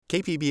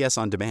KPBS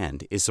On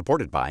Demand is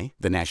supported by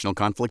the National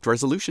Conflict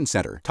Resolution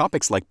Center.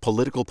 Topics like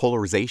political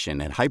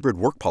polarization and hybrid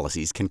work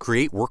policies can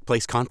create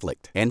workplace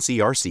conflict.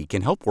 NCRC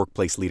can help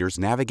workplace leaders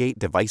navigate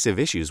divisive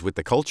issues with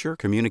the Culture,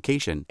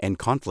 Communication, and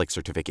Conflict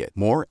Certificate.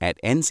 More at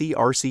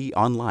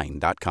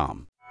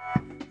ncrconline.com.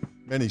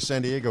 Many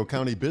San Diego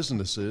County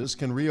businesses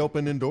can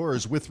reopen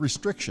indoors with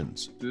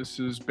restrictions. This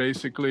is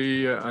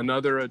basically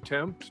another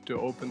attempt to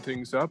open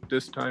things up,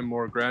 this time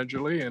more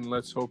gradually, and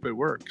let's hope it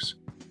works.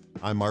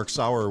 I'm Mark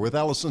Sauer with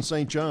Allison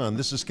St. John.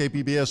 This is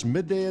KPBS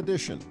Midday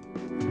Edition.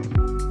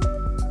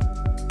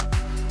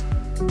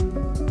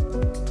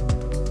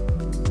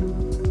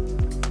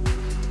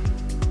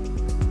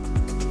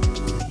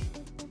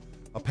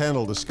 A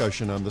panel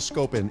discussion on the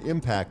scope and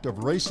impact of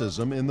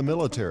racism in the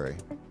military.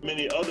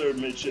 Many other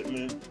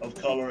midshipmen of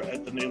color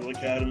at the Naval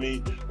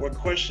Academy were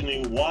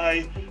questioning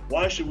why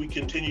should we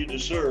continue to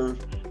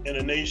serve in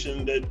a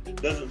nation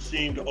that doesn't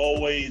seem to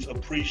always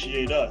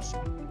appreciate us.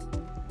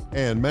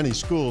 And many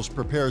schools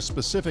prepare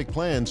specific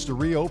plans to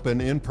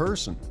reopen in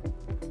person.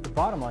 The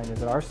bottom line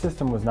is that our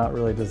system was not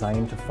really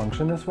designed to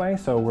function this way,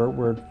 so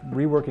we're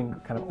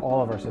reworking kind of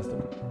all of our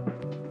system.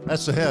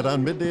 That's ahead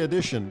on Midday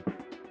Edition.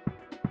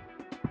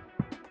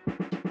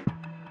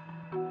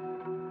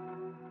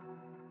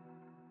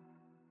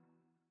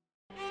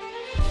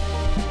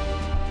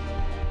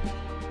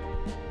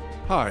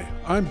 Hi,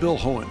 I'm Bill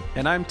Hohen.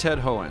 And I'm Ted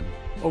Hohen.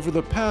 Over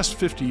the past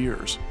 50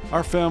 years,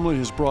 our family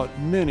has brought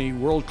many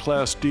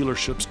world-class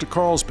dealerships to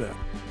Carlsbad,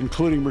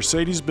 including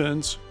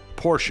Mercedes-Benz,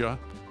 Porsche,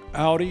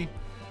 Audi,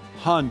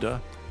 Honda,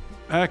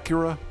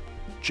 Acura,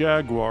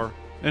 Jaguar,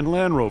 and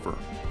Land Rover.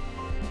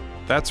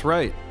 That's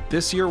right.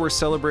 This year we're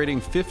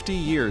celebrating 50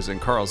 years in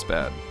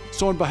Carlsbad.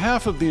 So on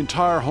behalf of the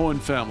entire Hohen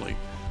family,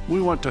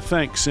 we want to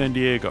thank San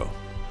Diego.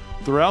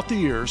 Throughout the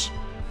years,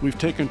 we've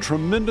taken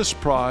tremendous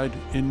pride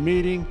in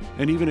meeting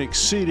and even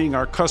exceeding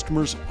our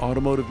customers'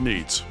 automotive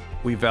needs.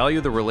 We value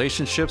the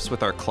relationships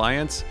with our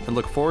clients and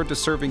look forward to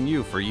serving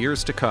you for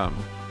years to come.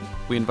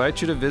 We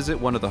invite you to visit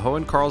one of the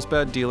Hohen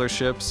Carlsbad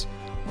dealerships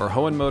or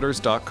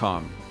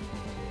hohenmotors.com.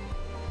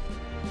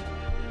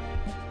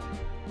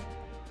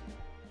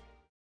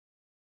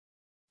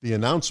 The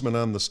announcement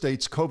on the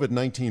state's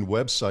COVID-19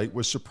 website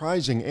was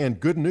surprising and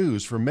good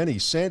news for many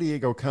San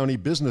Diego County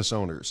business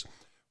owners.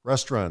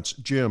 Restaurants,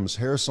 gyms,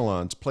 hair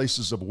salons,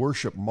 places of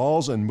worship,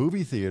 malls, and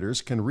movie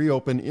theaters can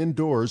reopen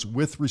indoors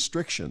with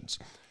restrictions.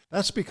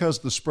 That's because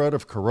the spread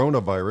of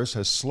coronavirus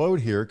has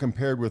slowed here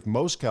compared with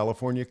most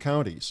California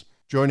counties.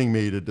 Joining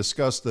me to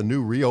discuss the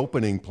new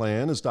reopening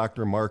plan is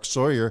Dr. Mark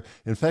Sawyer,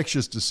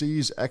 infectious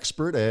disease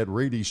expert at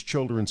Rady's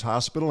Children's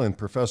Hospital and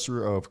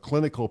professor of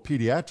clinical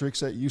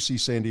pediatrics at UC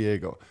San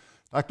Diego.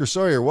 Dr.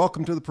 Sawyer,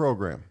 welcome to the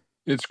program.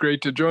 It's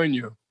great to join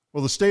you.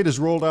 Well, the state has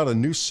rolled out a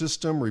new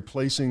system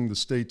replacing the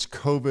state's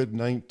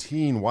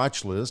COVID-19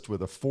 watch list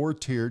with a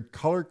 4-tiered,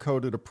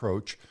 color-coded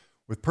approach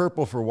with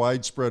purple for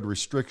widespread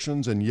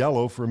restrictions and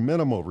yellow for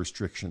minimal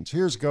restrictions.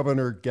 Here's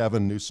Governor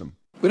Gavin Newsom.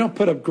 We don't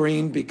put up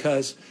green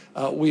because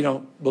we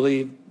don't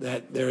believe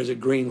that there is a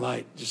green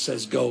light. It just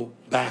says go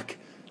back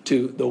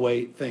to the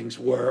way things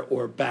were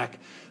or back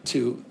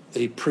to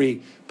the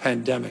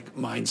pre-pandemic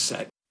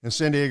mindset. And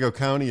San Diego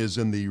County is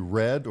in the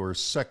red or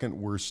second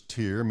worst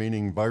tier,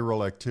 meaning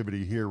viral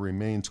activity here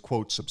remains,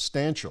 quote,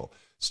 substantial.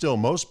 Still,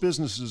 most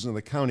businesses in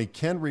the county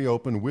can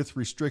reopen with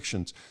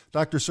restrictions.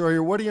 Dr.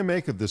 Sawyer, what do you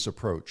make of this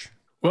approach?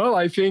 Well,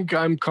 I think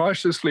I'm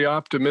cautiously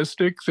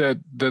optimistic that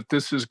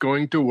this is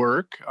going to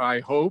work. I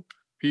hope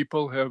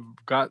people have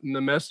gotten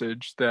the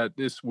message that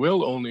this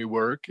will only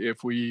work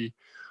if we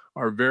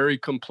are very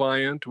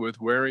compliant with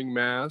wearing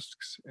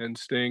masks and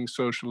staying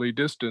socially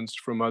distanced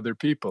from other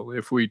people.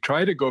 If we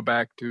try to go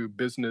back to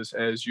business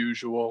as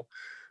usual,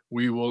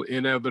 we will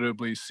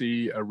inevitably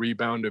see a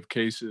rebound of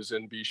cases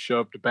and be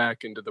shoved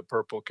back into the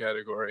purple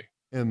category.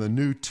 And the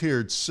new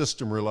tiered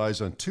system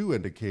relies on 2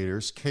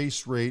 indicators,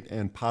 case rate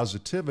and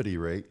positivity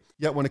rate.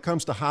 Yet when it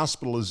comes to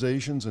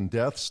hospitalizations and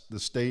deaths, the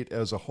state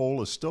as a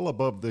whole is still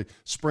above the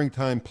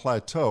springtime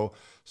plateau.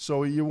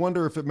 So you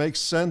wonder if it makes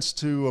sense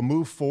to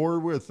move forward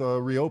with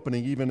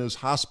reopening even as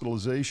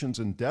hospitalizations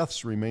and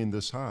deaths remain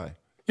this high.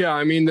 Yeah,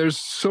 I mean, there's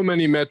so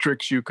many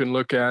metrics you can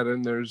look at,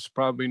 and there's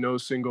probably no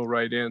single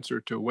right answer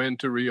to when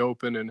to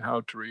reopen and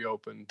how to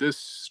reopen. This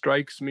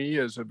strikes me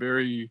as a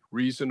very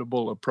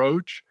reasonable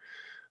approach.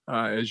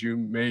 As you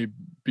may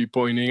be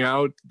pointing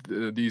out,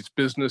 these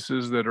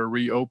businesses that are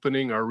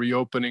reopening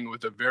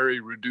with a very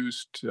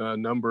reduced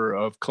number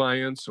of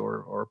clients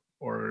or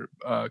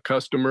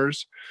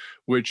customers,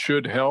 which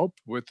should help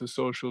with the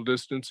social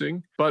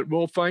distancing. But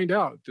we'll find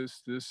out.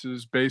 This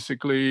is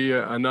basically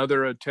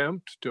another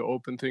attempt to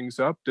open things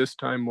up, this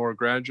time more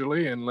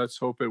gradually, and let's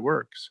hope it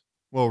works.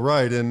 Well,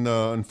 right. And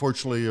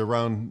unfortunately,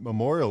 around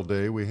Memorial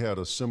Day, we had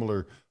a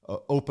similar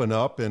open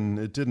up, and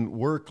it didn't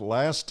work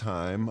last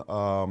time.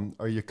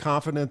 Are you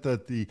confident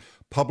that the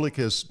public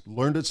has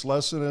learned its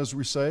lesson, as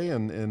we say,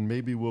 and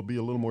maybe will be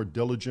a little more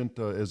diligent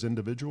as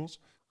individuals?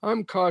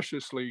 I'm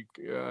cautiously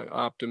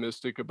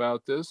optimistic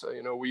about this.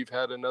 We've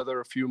had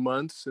another few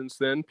months since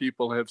then.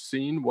 People have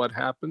seen what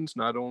happens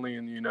not only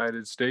in the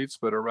United States,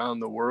 but around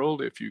the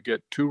world if you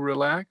get too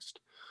relaxed.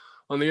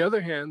 On the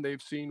other hand,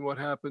 they've seen what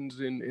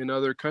happens in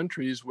other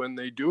countries when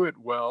they do it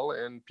well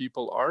and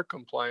people are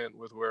compliant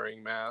with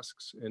wearing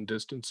masks and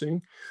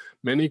distancing.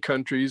 Many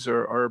countries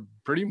are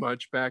pretty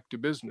much back to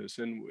business,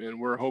 and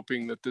we're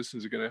hoping that this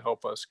is going to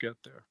help us get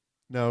there.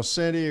 Now,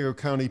 San Diego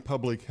County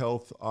Public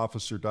Health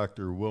Officer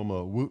Dr.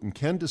 Wilma Wooten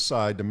can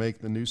decide to make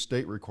the new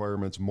state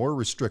requirements more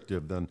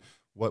restrictive than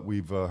what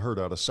we've heard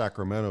out of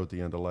Sacramento at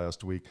the end of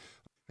last week.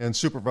 And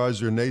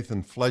Supervisor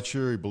Nathan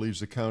Fletcher, he believes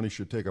the county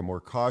should take a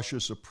more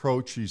cautious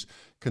approach. He's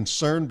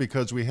concerned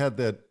because we had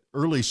that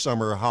early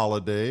summer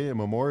holiday,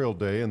 Memorial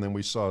Day, and then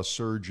we saw a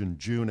surge in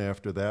June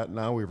after that.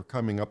 Now we were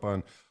coming up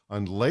on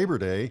Labor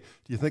Day.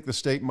 Do you think the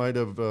state might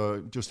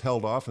have just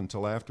held off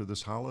until after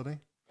this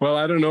holiday? Well,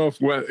 I don't know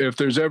if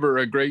there's ever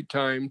a great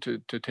time to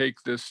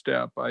take this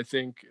step. I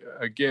think,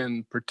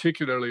 again,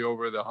 particularly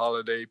over the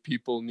holiday,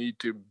 people need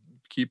to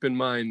keep in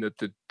mind that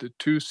the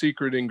two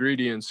secret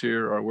ingredients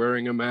here are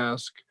wearing a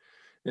mask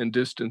and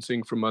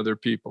distancing from other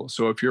people.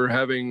 So if you're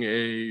having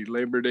a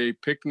Labor Day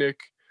picnic,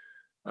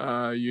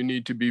 you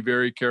need to be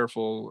very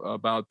careful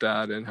about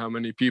that and how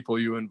many people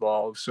you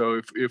involve.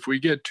 So if we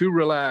get too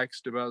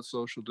relaxed about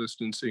social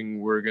distancing,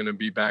 we're going to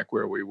be back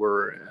where we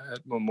were at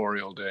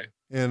Memorial Day.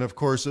 And of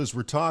course, as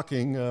we're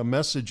talking,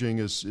 messaging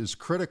is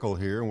critical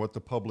here and what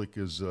the public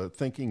is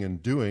thinking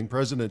and doing.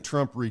 President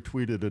Trump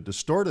retweeted a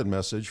distorted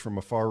message from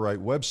a far-right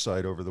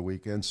website over the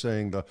weekend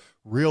saying the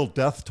real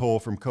death toll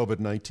from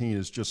COVID-19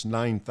 is just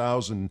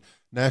 9,000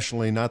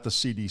 nationally, not the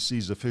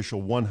CDC's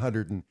official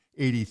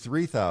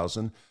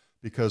 183,000.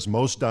 Because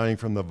most dying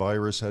from the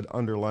virus had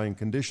underlying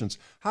conditions.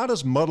 How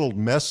does muddled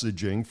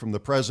messaging from the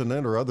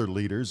president or other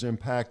leaders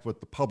impact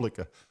what the public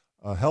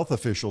health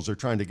officials are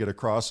trying to get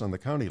across on the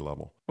county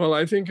level? Well,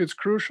 I think it's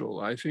crucial.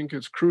 I think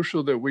it's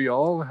crucial that we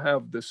all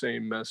have the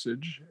same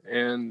message.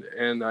 And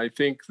I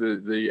think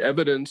the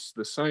evidence,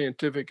 the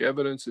scientific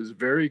evidence is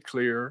very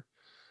clear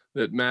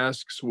that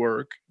masks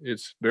work.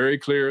 It's very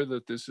clear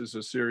that this is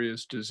a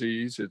serious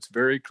disease. It's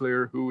very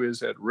clear who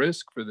is at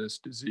risk for this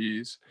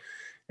disease.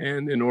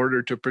 And in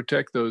order to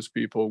protect those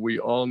people, we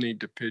all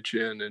need to pitch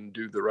in and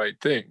do the right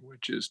thing,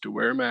 which is to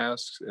wear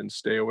masks and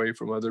stay away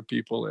from other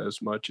people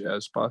as much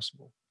as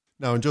possible.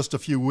 Now, in just a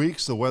few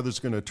weeks, the weather's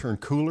going to turn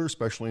cooler,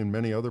 especially in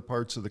many other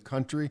parts of the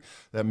country.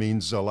 That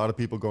means a lot of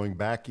people going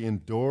back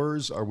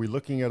indoors. Are we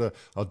looking at a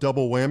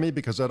double whammy?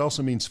 Because that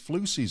also means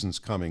flu season's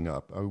coming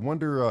up. I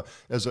wonder,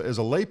 as a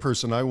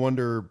layperson, I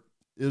wonder,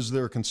 is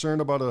there a concern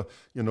about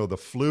the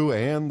flu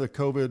and the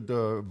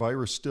COVID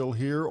virus still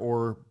here,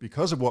 or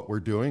because of what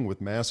we're doing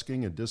with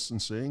masking and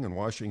distancing and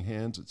washing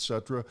hands, et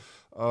cetera,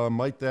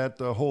 might that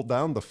hold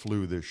down the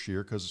flu this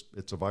year because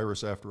it's a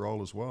virus after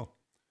all as well?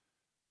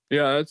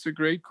 Yeah, that's a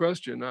great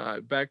question.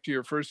 Back to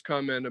your first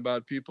comment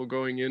about people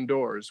going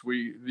indoors.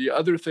 The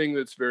other thing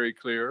that's very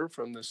clear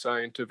from the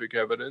scientific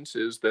evidence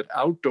is that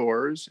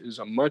outdoors is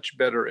a much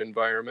better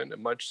environment, a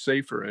much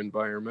safer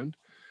environment.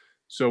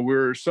 So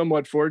we're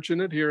somewhat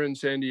fortunate here in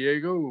San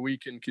Diego. We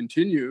can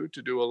continue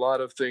to do a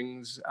lot of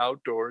things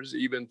outdoors,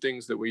 even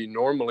things that we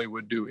normally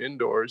would do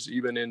indoors,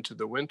 even into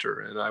the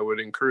winter. And I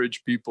would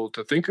encourage people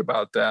to think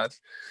about that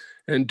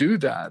and do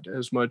that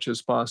as much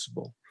as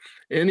possible.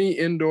 Any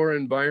indoor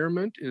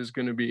environment is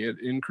going to be at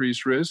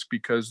increased risk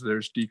because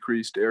there's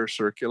decreased air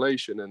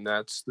circulation, and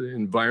that's the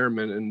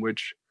environment in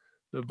which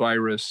the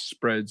virus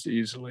spreads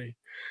easily.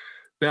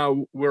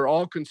 Now, we're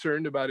all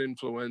concerned about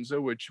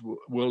influenza, which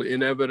will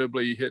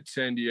inevitably hit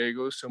San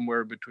Diego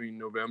somewhere between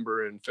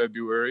November and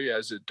February,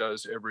 as it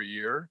does every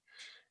year.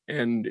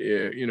 And,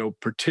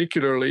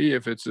 particularly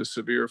if it's a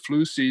severe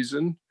flu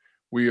season,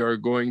 we are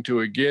going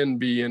to again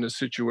be in a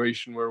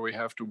situation where we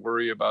have to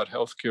worry about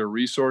healthcare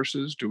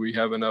resources. Do we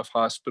have enough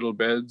hospital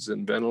beds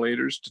and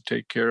ventilators to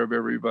take care of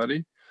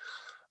everybody?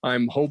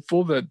 I'm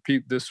hopeful that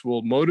this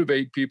will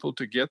motivate people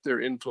to get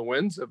their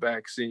influenza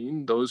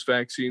vaccine. Those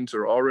vaccines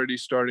are already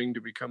starting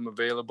to become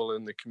available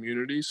in the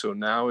community. So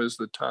now is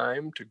the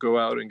time to go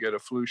out and get a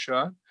flu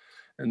shot.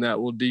 And that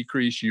will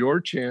decrease your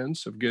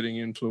chance of getting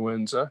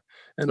influenza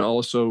and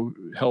also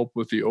help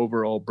with the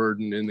overall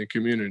burden in the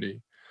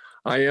community.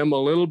 I am a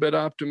little bit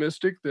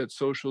optimistic that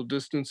social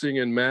distancing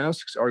and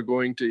masks are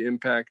going to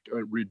impact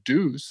or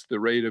reduce the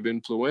rate of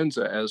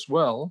influenza as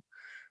well.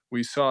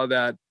 We saw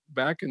that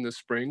back in the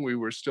spring. We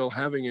were still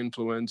having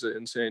influenza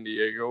in San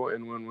Diego,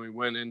 and when we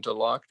went into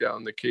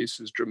lockdown, the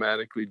cases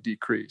dramatically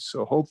decreased.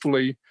 So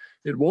hopefully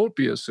it won't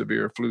be a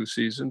severe flu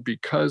season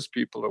because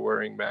people are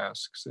wearing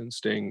masks and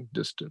staying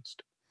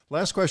distanced.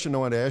 Last question I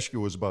want to ask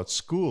you was about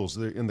schools.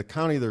 In the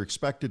county, they're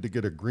expected to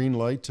get a green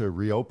light to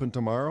reopen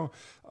tomorrow.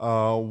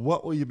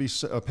 What will you be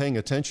paying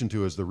attention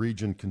to as the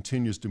region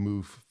continues to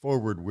move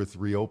forward with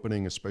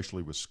reopening,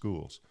 especially with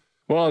schools?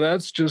 Well,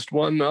 that's just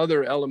one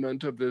other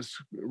element of this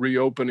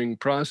reopening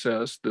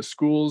process. The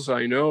schools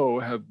I know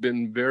have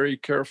been very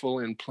careful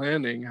in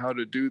planning how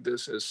to do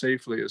this as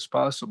safely as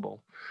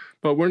possible.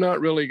 But we're not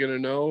really going to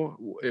know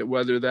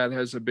whether that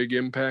has a big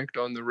impact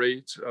on the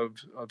rates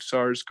of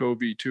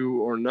SARS-CoV-2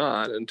 or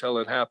not until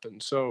it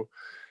happens. So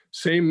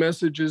same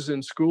messages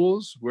in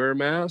schools: wear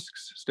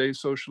masks, stay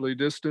socially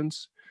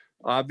distanced.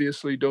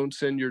 Obviously, don't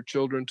send your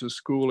children to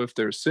school if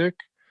they're sick.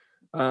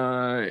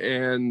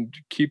 And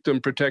keep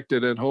them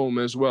protected at home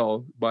as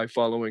well by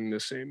following the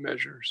same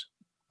measures.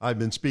 I've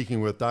been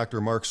speaking with Dr.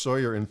 Mark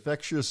Sawyer,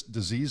 infectious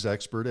disease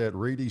expert at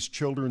Rady's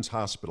Children's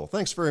Hospital.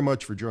 Thanks very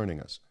much for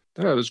joining us.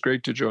 It was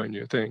great to join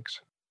you.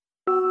 Thanks.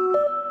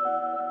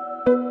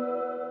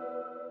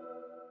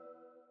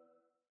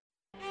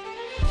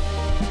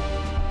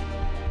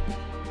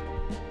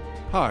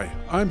 Hi,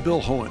 I'm Bill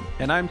Hohen.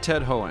 And I'm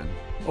Ted Hohen.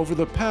 Over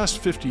the past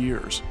 50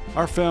 years,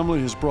 our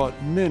family has brought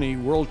many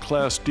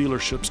world-class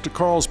dealerships to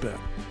Carlsbad,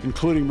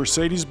 including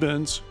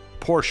Mercedes-Benz,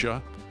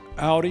 Porsche,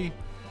 Audi,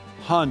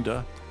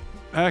 Honda,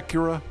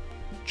 Acura,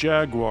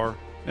 Jaguar,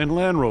 and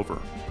Land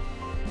Rover.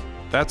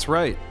 That's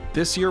right.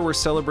 This year we're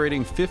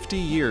celebrating 50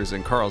 years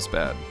in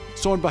Carlsbad.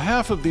 So on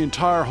behalf of the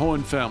entire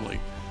Hohen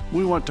family,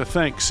 we want to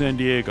thank San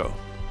Diego.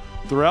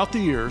 Throughout the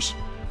years,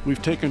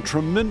 we've taken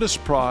tremendous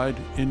pride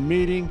in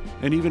meeting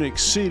and even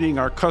exceeding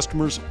our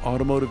customers'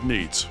 automotive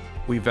needs.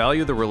 We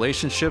value the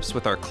relationships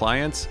with our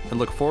clients and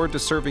look forward to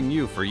serving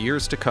you for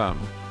years to come.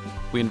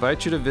 We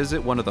invite you to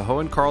visit one of the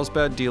Hohen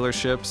Carlsbad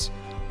dealerships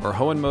or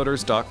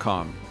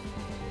hohenmotors.com.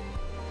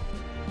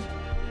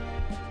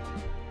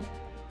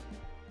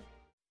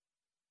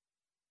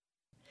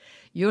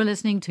 You're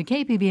listening to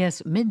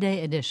KPBS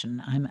Midday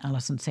Edition. I'm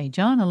Allison St.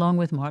 John along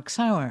with Mark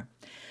Sauer.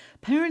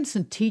 Parents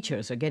and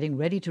teachers are getting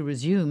ready to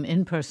resume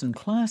in-person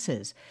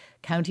classes.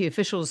 County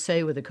officials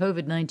say with a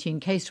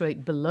COVID-19 case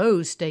rate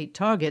below state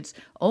targets,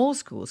 all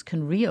schools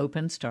can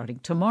reopen starting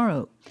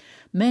tomorrow.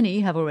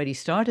 Many have already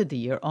started the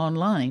year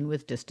online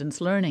with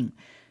distance learning.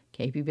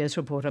 KPBS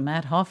reporter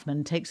Matt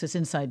Hoffman takes us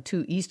inside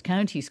 2 East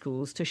County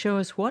schools to show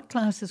us what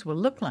classes will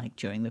look like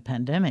during the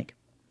pandemic.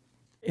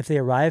 If they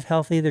arrive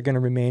healthy, they're going to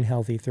remain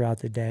healthy throughout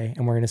the day,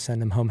 and we're going to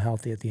send them home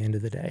healthy at the end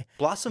of the day.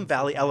 Blossom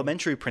Valley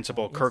Elementary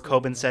Principal Kirk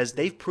Hoban says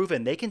they've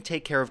proven they can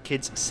take care of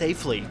kids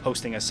safely,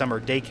 hosting a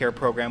summer daycare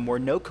program where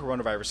no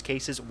coronavirus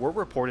cases were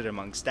reported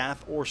among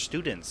staff or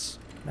students.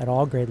 At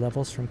all grade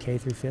levels from K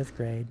through 5th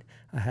grade,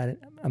 I had an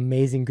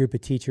amazing group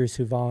of teachers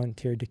who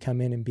volunteered to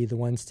come in and be the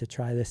ones to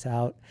try this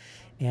out.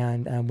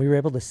 And we were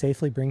able to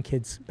safely bring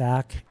kids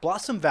back.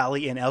 Blossom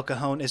Valley in El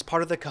Cajon is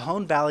part of the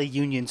Cajon Valley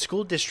Union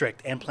School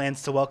District and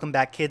plans to welcome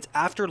back kids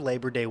after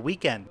Labor Day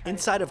weekend.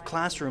 Inside of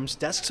classrooms,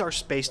 desks are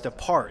spaced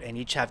apart and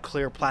each have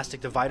clear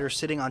plastic dividers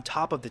sitting on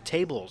top of the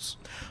tables.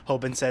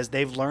 Hoban says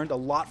they've learned a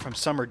lot from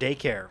summer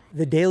daycare.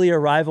 The daily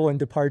arrival and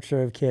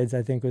departure of kids,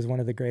 I think, was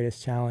one of the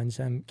greatest challenges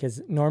because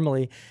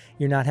normally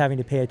you're not having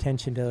to pay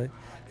attention to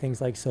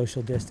things like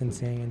social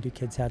distancing and do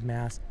kids have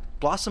masks.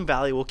 Blossom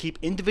Valley will keep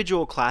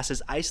individual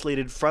classes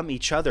isolated from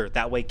each other.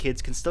 That way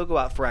kids can still go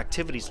out for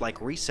activities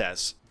like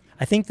recess.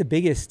 I think the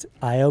biggest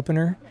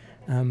eye-opener,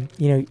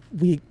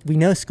 we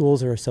know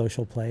schools are a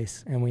social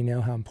place and we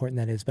know how important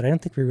that is, but I don't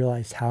think we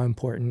realize how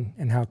important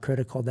and how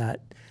critical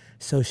that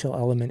social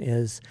element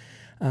is,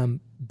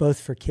 both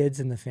for kids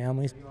and the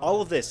families.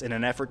 All of this in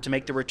an effort to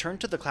make the return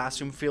to the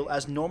classroom feel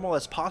as normal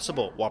as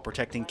possible while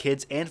protecting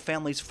kids and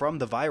families from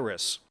the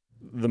virus.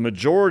 The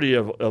majority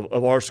of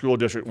our school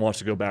district wants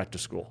to go back to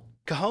school.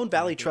 Cajon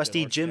Valley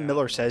trustee Jim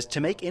Miller says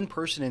to make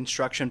in-person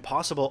instruction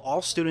possible,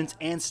 all students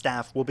and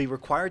staff will be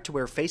required to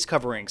wear face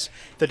coverings.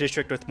 The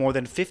district with more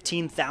than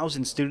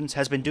 15,000 students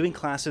has been doing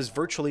classes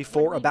virtually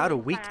for about a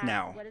week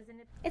now.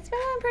 It's been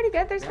going pretty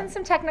good. There's been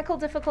some technical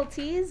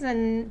difficulties,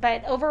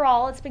 but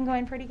overall it's been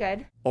going pretty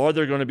good. Are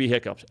there going to be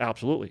hiccups?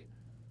 Absolutely.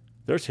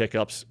 There's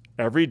hiccups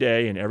every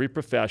day in every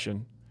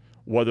profession,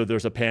 whether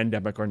there's a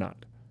pandemic or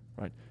not,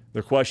 right?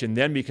 The question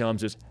then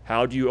becomes is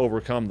how do you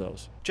overcome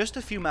those? Just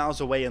a few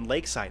miles away in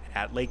Lakeside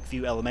at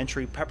Lakeview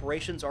Elementary,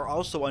 preparations are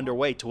also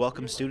underway to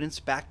welcome students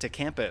back to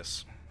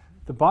campus.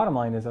 The bottom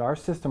line is that our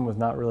system was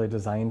not really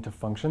designed to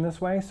function this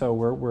way, so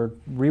we're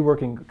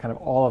reworking kind of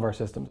all of our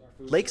systems.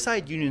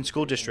 Lakeside Union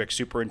School District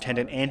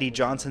Superintendent Andy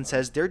Johnson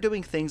says they're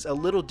doing things a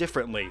little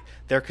differently.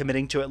 They're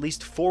committing to at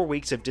least 4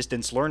 weeks of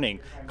distance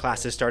learning.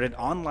 Classes started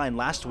online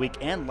last week,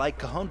 and like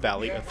Cajon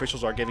Valley,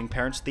 officials are giving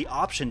parents the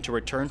option to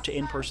return to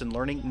in-person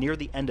learning near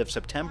the end of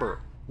September.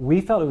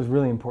 We felt it was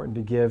really important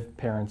to give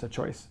parents a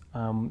choice.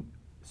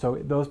 So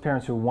those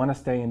parents who want to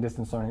stay in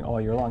distance learning all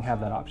year long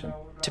have that option.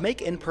 To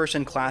make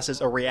in-person classes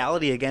a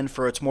reality again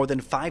for its more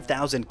than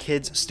 5,000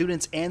 kids,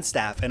 students and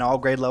staff in all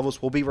grade levels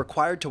will be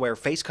required to wear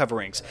face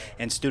coverings,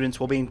 and students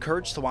will be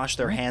encouraged to wash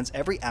their hands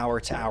every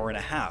hour to hour and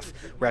a half.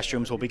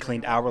 Restrooms will be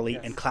cleaned hourly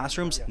and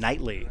classrooms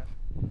nightly.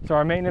 So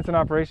our maintenance and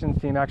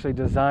operations team actually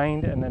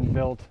designed and then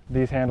built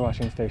these hand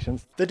washing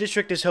stations. The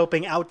district is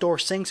hoping outdoor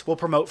sinks will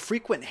promote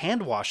frequent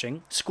hand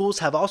washing. Schools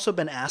have also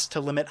been asked to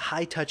limit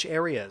high-touch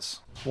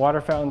areas.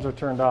 Water fountains are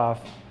turned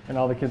off, and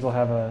all the kids will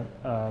have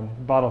a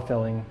bottle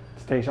filling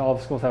station. All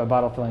the schools have a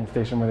bottle filling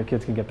station where the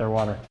kids can get their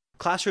water.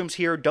 Classrooms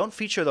here don't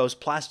feature those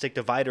plastic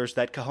dividers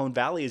that Cajon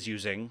Valley is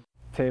using.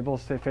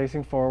 Tables stay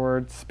facing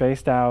forward,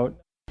 spaced out.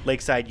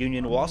 Lakeside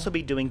Union will also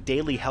be doing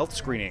daily health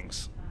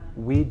screenings.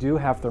 We do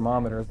have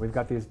thermometers. We've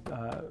got these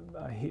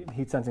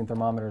heat sensing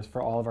thermometers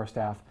for all of our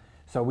staff.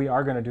 So we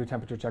are going to do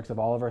temperature checks of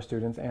all of our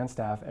students and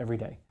staff every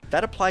day.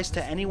 That applies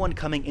to anyone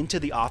coming into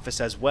the office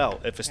as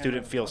well. If a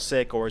student feels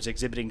sick or is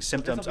exhibiting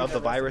symptoms of the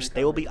virus,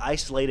 they will be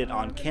isolated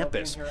on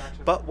campus.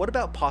 But what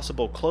about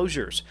possible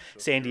closures?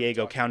 San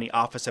Diego County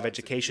Office of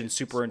Education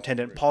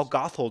Superintendent Paul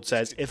Gothold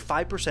says if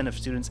 5% of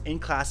students in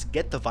class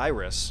get the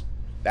virus,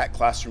 that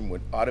classroom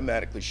would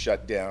automatically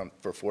shut down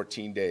for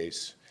 14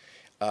 days.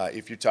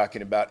 If you're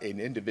talking about an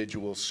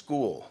individual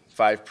school,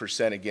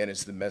 5% again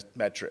is the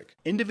metric.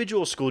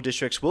 Individual school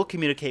districts will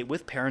communicate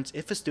with parents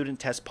if a student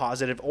tests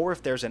positive or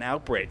if there's an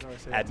outbreak.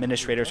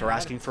 Administrators are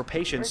asking for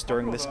patience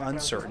during this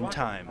uncertain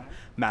time.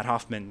 Matt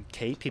Hoffman,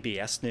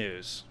 KPBS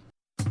News.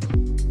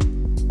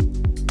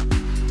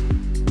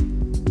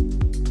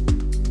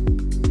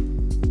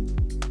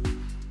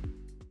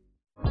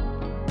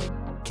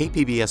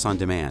 KPBS On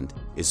Demand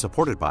is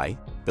supported by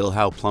Bill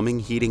Howe Plumbing,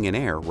 Heating and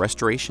Air,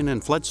 Restoration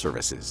and Flood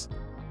Services.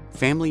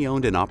 Family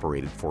owned and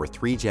operated for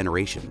 3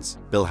 generations,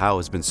 Bill Howe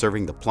has been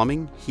serving the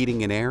plumbing,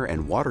 heating and air,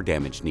 and water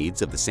damage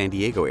needs of the San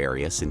Diego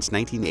area since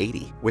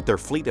 1980. With their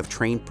fleet of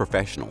trained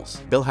professionals,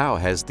 Bill Howe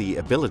has the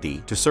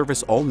ability to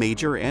service all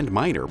major and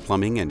minor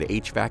plumbing and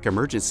HVAC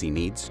emergency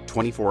needs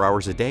 24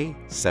 hours a day,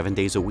 7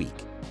 days a week.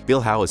 Bill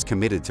Howe is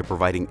committed to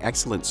providing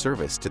excellent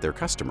service to their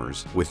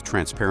customers with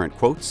transparent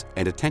quotes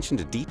and attention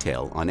to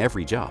detail on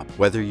every job.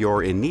 Whether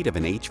you're in need of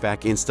an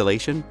HVAC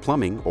installation,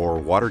 plumbing, or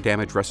water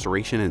damage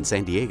restoration in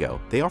San Diego,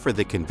 they offer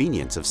the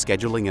convenience of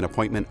scheduling an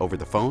appointment over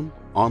the phone,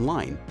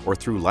 online, or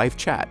through live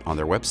chat on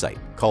their website.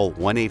 Call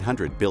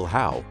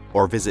 1-800-BILL-HOWE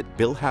or visit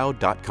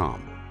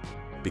BillHowe.com.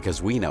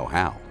 Because we know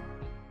how.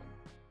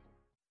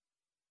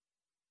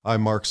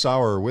 I'm Mark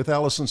Sauer with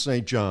Allison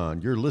St.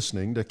 John. You're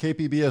listening to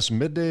KPBS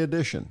Midday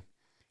Edition.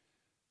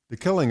 The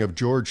killing of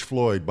George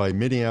Floyd by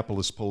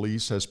Minneapolis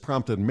police has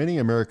prompted many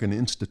American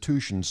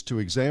institutions to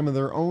examine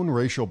their own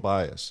racial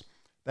bias.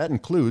 That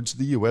includes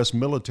the U.S.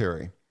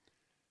 military.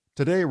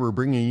 Today, we're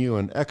bringing you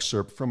an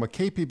excerpt from a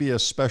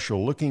KPBS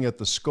special looking at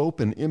the scope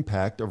and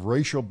impact of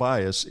racial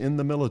bias in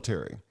the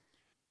military.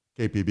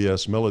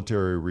 KPBS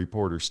military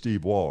reporter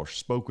Steve Walsh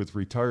spoke with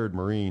retired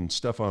Marine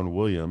Stefan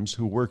Williams,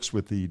 who works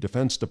with the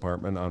Defense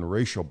Department on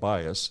racial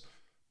bias,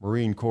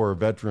 Marine Corps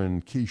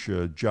veteran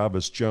Keisha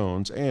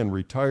Jarvis-Jones, and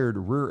retired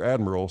Rear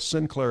Admiral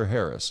Sinclair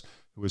Harris,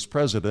 who is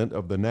president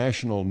of the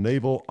National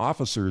Naval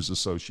Officers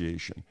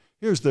Association.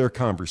 Here's their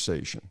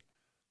conversation.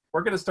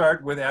 We're going to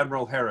start with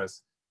Admiral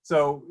Harris.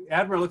 So,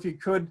 Admiral, if you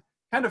could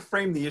kind of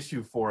frame the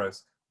issue for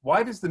us.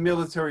 Why does the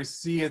military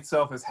see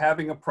itself as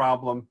having a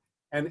problem,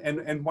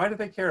 and why do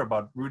they care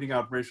about rooting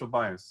out racial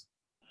bias?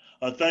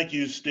 Thank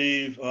you,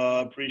 Steve.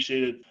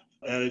 Appreciate it.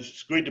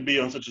 It's great to be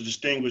on such a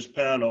distinguished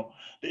panel.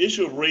 The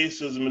issue of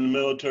racism in the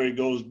military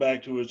goes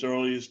back to its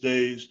earliest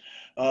days.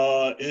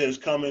 It has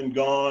come and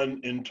gone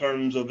in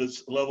terms of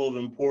its level of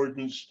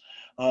importance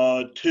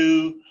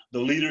to the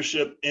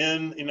leadership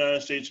in the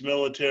United States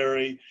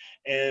military,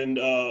 and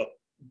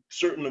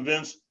certain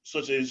events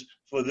such as,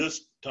 for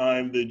this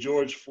time, the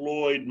George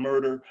Floyd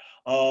murder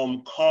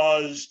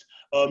caused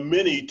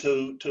many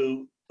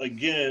to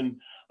again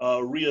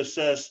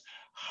reassess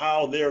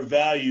how they're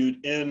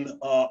valued in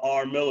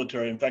our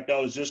military. In fact, I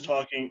was just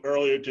talking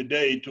earlier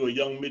today to a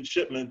young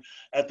midshipman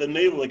at the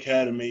Naval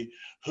Academy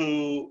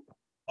who,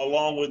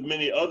 along with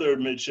many other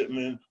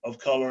midshipmen of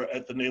color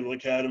at the Naval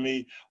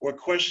Academy, were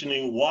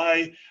questioning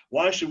why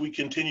should we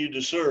continue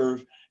to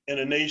serve in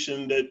a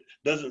nation that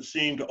doesn't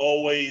seem to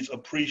always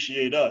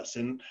appreciate us?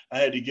 And I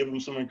had to give them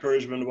some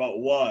encouragement about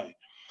why.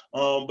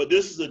 But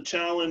this is a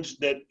challenge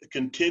that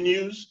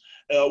continues.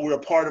 We're a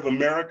part of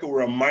America.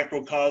 We're a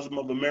microcosm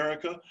of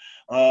America.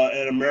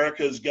 And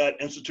America's got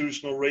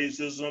institutional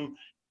racism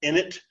in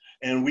it.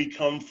 And we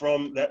come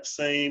from that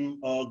same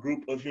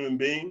group of human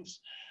beings.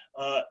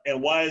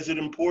 And why is it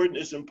important?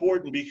 It's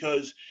important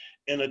because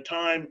in a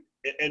time,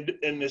 and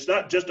it's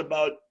not just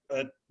about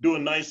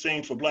doing nice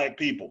things for Black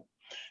people.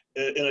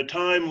 In a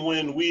time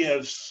when we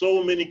have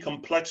so many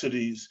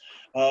complexities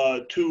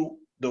to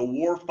the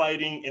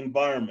warfighting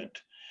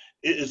environment,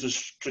 it is a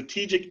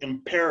strategic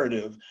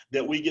imperative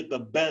that we get the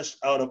best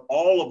out of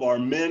all of our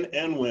men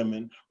and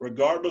women,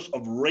 regardless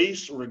of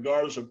race,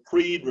 regardless of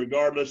creed,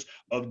 regardless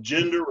of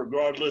gender,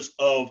 regardless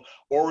of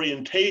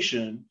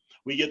orientation.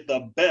 We get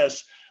the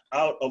best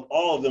out of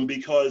all of them,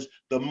 because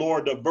the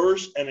more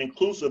diverse and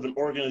inclusive an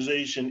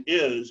organization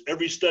is,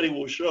 every study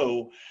will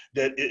show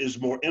that it is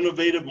more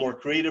innovative, more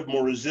creative,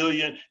 more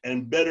resilient,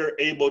 and better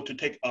able to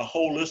take a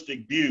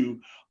holistic view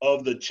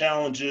of the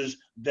challenges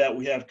that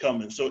we have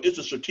coming. So it's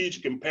a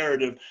strategic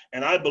imperative,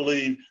 and I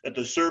believe that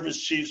the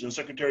service chiefs and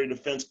Secretary of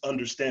Defense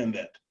understand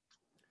that.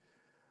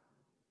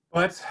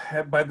 But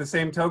by the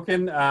same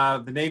token,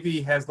 the Navy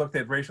has looked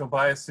at racial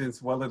bias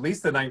since, well, at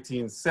least the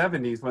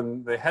 1970s,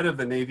 when the head of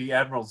the Navy,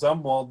 Admiral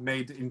Zumwalt,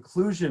 made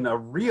inclusion a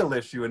real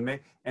issue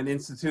and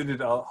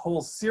instituted a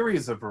whole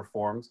series of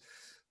reforms.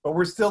 But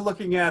we're still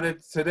looking at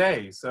it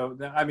today. So,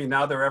 I mean,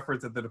 now there are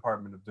efforts at the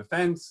Department of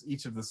Defense,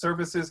 each of the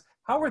services.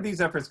 How are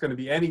these efforts going to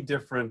be any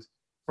different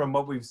from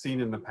what we've seen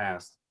in the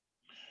past?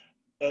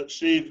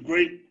 Steve,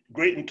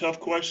 great and tough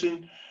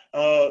question.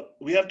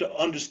 We have to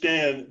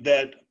understand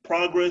that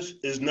progress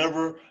is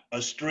never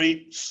a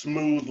straight,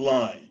 smooth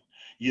line.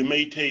 You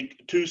may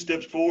take 2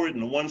 steps forward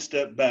and 1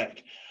 step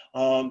back.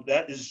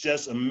 That is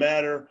just a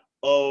matter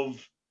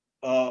of,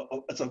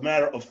 it's a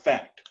matter of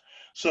fact.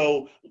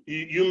 So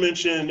you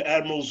mentioned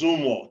Admiral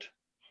Zumwalt,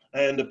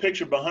 and the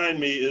picture behind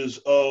me is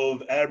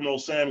of Admiral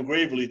Sam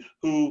Gravely,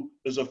 who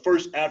is the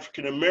first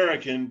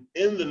African-American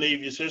in the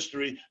Navy's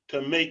history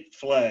to make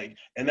flag,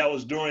 and that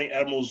was during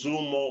Admiral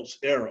Zumwalt's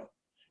era.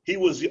 He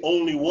was the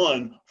only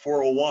one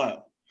for a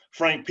while.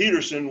 Frank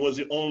Peterson was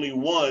the only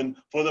one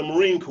for the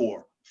Marine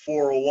Corps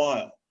for a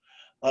while.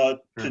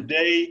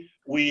 Today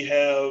we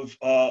have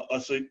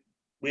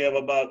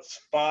about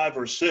 5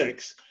 or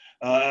 6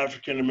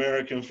 African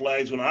American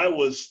flags. When I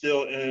was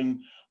still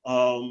in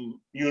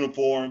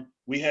uniform,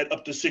 we had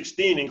up to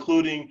 16,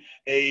 including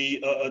a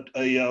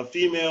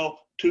female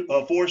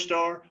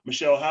 4-star,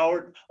 Michelle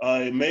Howard,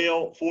 a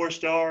male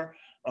 4-star,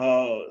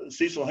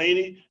 Cecil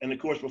Haney, and of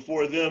course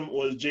before them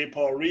was J.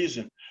 Paul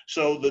Reason.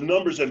 So the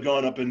numbers have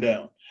gone up and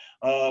down,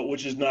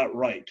 which is not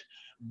right.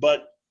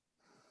 But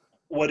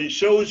what it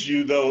shows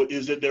you, though,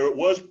 is that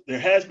there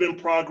has been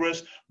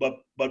progress,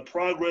 but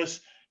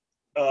progress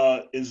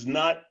is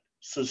not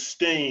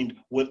sustained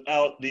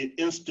without the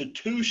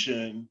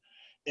institution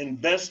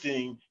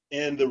investing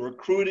in the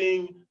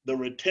recruiting, the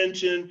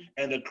retention,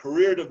 and the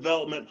career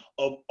development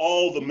of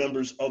all the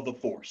members of the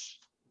force.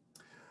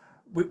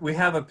 We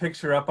have a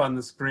picture up on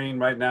the screen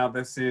right now.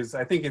 This is,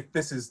 I think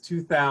this is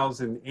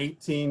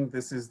 2018.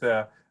 This is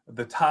the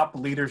top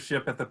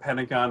leadership at the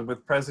Pentagon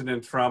with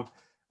President Trump.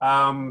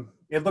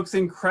 It looks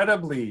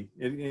incredibly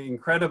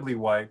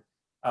white.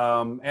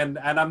 And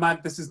I'm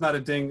not, this is not a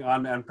ding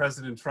on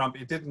President Trump.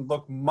 It didn't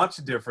look much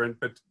different,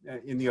 but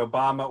in the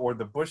Obama or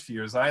the Bush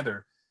years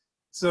either.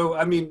 So,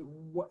 I mean,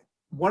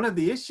 one of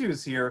the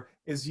issues here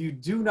is you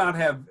do not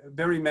have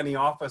very many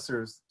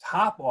officers,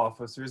 top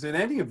officers in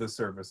any of the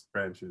service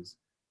branches.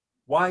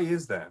 Why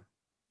is that?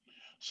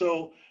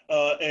 So,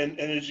 and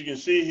as you can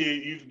see here,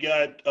 you've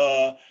got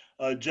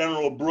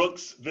General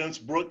Brooks, Vince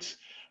Brooks.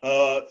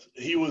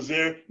 He was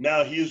there,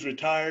 now he's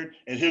retired,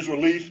 and his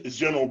relief is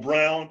General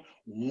Brown,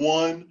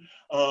 1.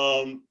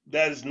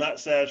 That is not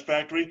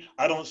satisfactory.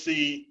 I don't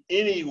see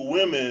any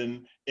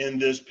women in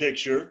this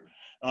picture.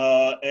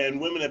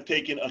 And women have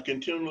taken a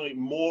continually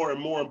more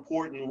and more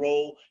important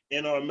role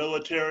in our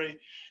military.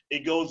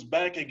 It goes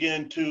back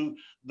again to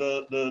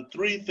the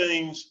 3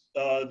 things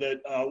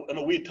that I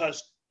know we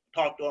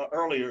talked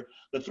earlier,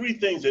 the 3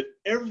 things that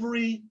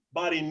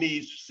everybody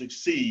needs to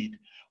succeed,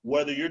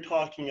 whether you're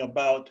talking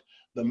about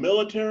the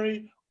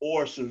military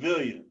or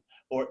civilian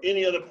or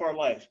any other part of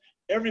life.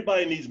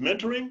 Everybody needs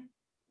mentoring,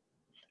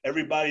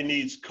 everybody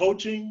needs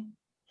coaching,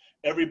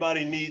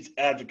 everybody needs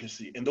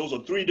advocacy, and those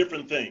are 3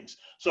 different things.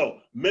 So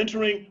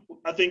mentoring,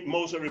 I think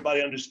most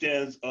everybody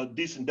understands a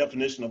decent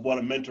definition of what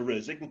a mentor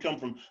is. It can come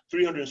from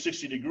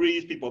 360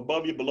 degrees, people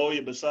above you, below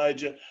you,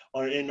 beside you,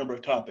 on any number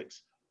of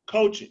topics.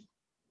 Coaching,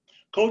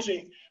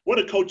 what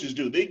do coaches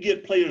do? They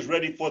get players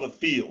ready for the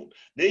field.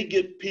 They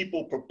get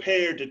people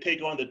prepared to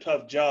take on the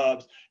tough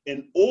jobs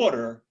in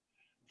order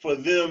for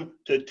them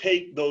to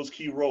take those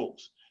key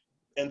roles.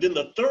 And then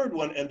the third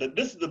one, and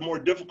this is the more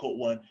difficult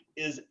one,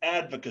 is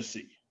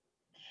advocacy.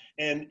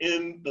 And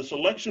in the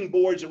selection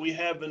boards that we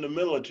have in the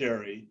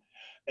military,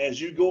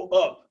 as you go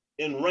up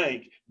in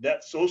rank,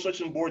 those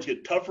selection boards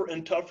get tougher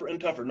and tougher and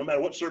tougher, no matter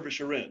what service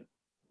you're in.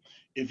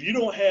 If you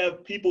don't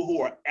have people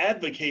who are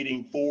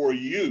advocating for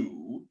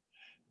you,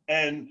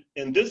 and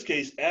in this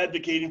case,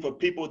 advocating for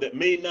people that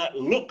may not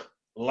look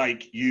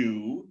like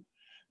you,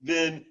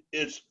 then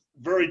it's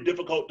very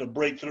difficult to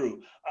break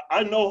through.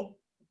 I know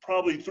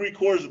probably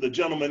 3/4 of the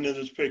gentlemen in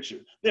this picture.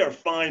 They are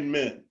fine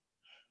men.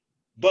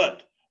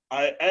 But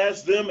I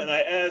asked them and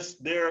I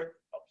asked their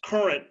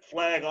current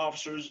flag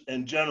officers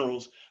and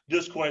generals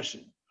this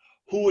question: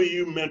 who are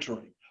you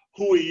mentoring?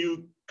 Who are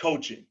you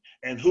coaching?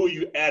 And who are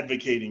you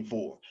advocating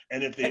for?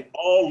 And if they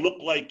all look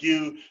like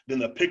you, then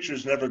the picture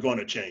is never going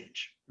to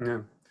change.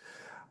 Yeah.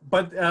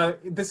 But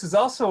this is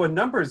also a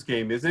numbers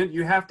game, isn't it?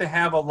 You have to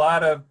have a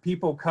lot of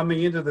people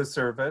coming into the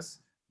service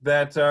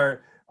that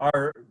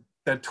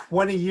that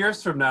 20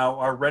 years from now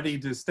are ready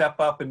to step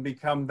up and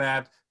become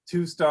that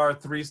 2-star,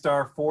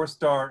 3-star,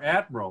 4-star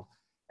admiral.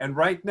 And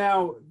right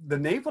now, the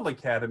Naval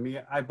Academy,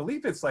 I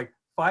believe it's like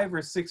 5 or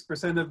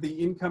 6% of the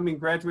incoming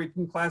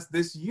graduating class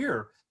this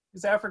year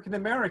is African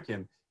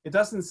American. It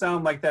doesn't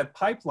sound like that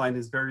pipeline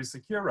is very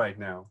secure right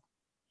now.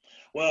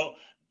 Well,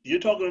 you're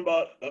talking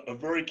about a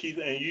very key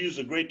thing, and you use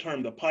a great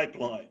term, the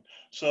pipeline.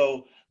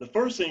 So the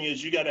first thing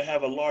is you got to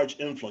have a large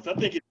influx. I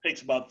think it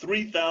takes about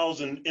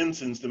 3,000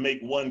 ensigns to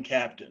make one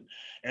captain.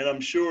 And I'm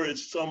sure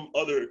it's some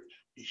other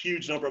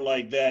huge number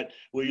like that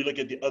where you look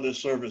at the other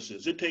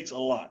services. It takes a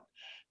lot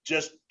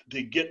just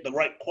to get the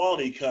right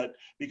quality cut,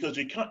 because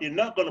you're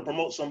not going to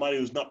promote somebody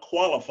who's not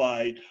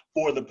qualified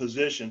for the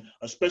position,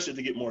 especially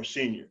to get more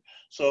senior.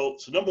 So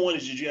number one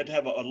is you have to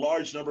have a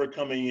large number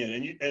coming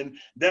in, and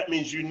that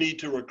means you need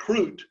to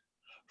recruit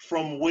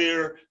from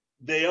where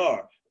they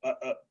are.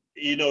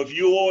 If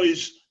you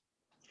always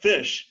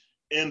fish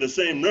in the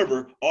same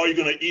river, all you're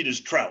going to eat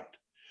is trout.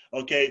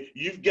 Okay,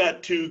 you've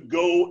got to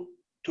go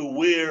to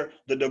where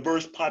the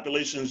diverse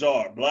populations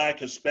are: Black,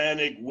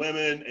 Hispanic,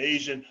 women,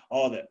 Asian,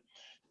 all that.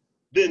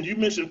 Then you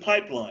mentioned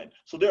pipeline.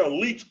 So there are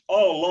leaks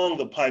all along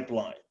the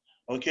pipeline.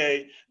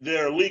 Okay,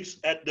 there are leaks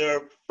at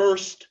their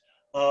first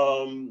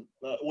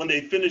when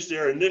they finish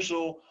their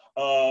initial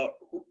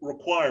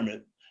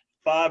requirement,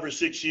 5 or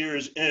 6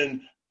 years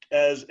in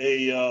as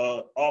a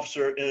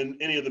officer in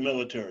any of the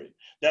military.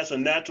 That's a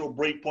natural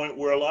break point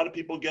where a lot of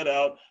people get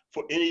out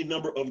for any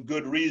number of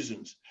good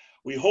reasons.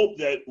 We hope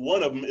that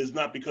one of them is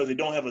not because they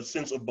don't have a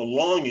sense of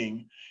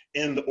belonging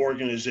in the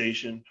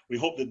organization. We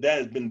hope that that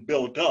has been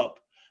built up.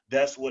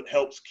 That's what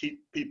helps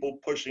keep people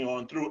pushing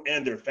on through,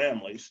 and their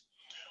families.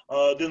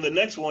 Then the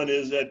next one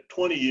is at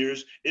 20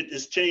 years, it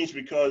is changed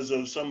because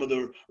of some of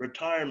the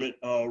retirement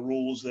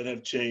rules that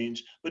have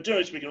changed, but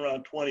generally speaking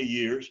around 20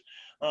 years.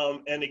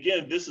 And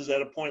again, this is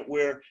at a point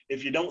where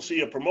if you don't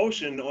see a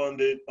promotion on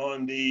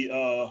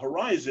the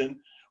horizon,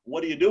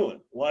 what are you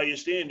doing? Why are you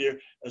staying there,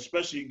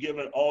 especially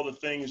given all the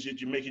things that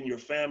you're making your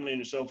family and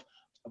yourself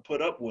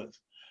put up with?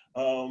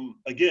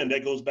 Again,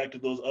 that goes back to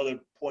those other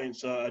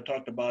points I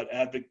talked about,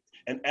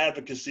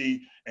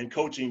 advocacy and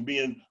coaching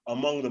being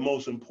among the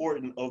most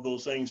important of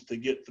those things to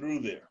get through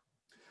there.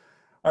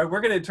 All right, we're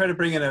going to try to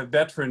bring in a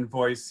veteran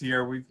voice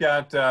here. We've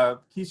got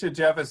Keisha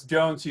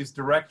Jevis-Jones. She's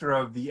director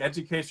of the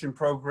education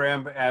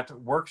program at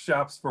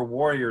Workshops for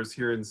Warriors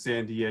here in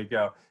San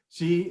Diego.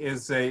 She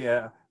is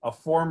a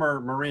former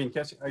Marine.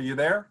 Keisha, are you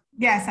there?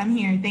 Yes, I'm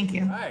here. Thank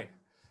you. Hi.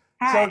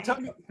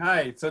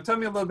 Hi. So tell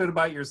me a little bit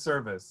about your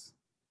service.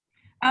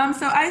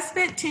 So I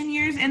spent 10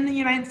 years in the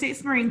United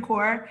States Marine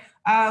Corps,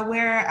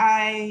 where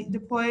I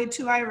deployed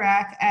to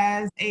Iraq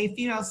as a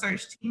female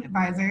search team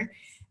advisor,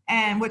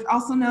 and which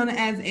also known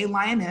as a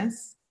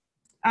lioness.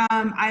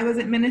 I was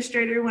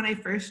administrator when I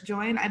first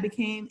joined. I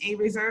became a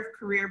reserve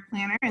career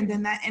planner, and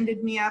then that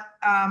ended me up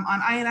on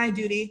I&I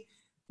duty,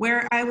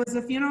 where I was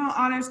a funeral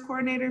honors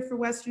coordinator for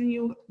Western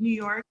New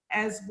York,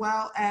 as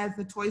well as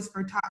the Toys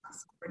for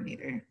Tots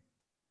coordinator.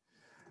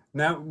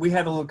 Now, we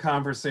had a little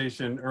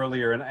conversation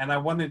earlier, and I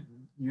wanted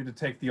you to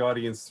take the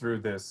audience through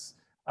this.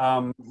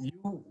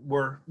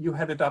 You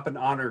headed up an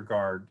honor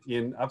guard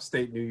in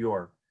upstate New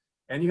York,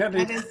 and you had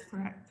that is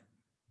correct.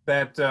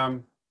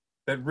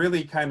 That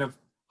really kind of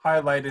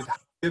highlighted how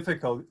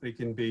difficult it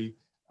can be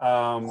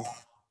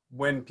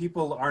when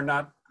people are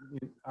not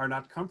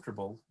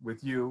comfortable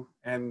with you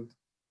and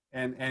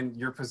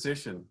your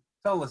position.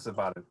 Tell us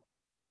about it.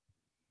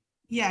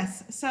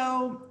 Yes,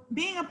 so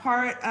being a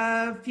part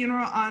of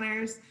funeral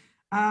honors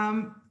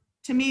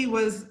to me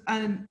was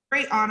a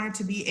great honor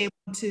to be able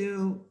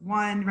to,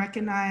 one,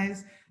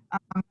 recognize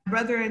my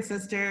brother and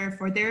sister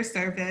for their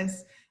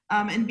service,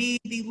 and be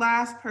the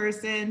last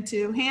person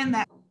to hand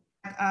that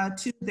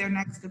to their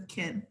next of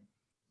kin.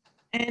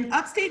 In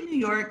upstate New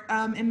York,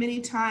 and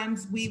many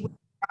times we would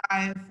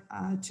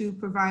strive to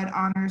provide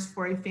honors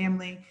for a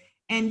family,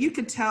 and you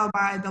could tell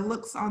by the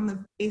looks on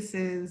the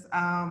faces,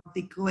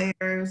 the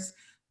glares,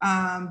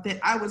 that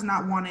I was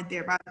not wanted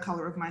there by the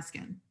color of my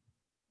skin.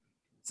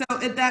 So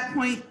at that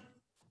point,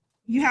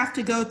 you have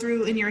to go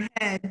through in your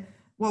head,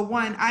 well,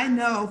 one, I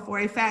know for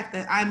a fact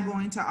that I'm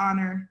going to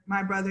honor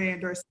my brother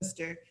and or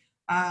sister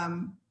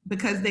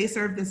because they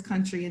serve this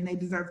country and they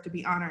deserve to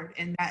be honored.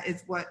 And that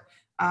is what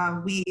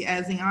we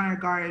as the honor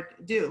guard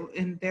do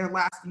in their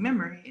lasting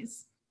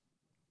memories.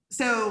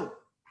 So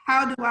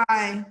how do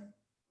I,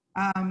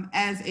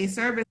 as a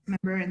service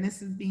member, and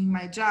this is being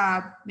my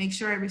job, make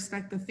sure I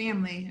respect the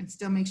family and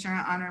still make sure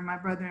I honor my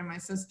brother and my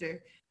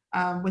sister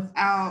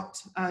without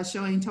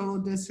showing total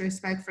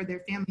disrespect for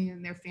their family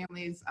and their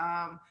family's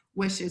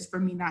wishes for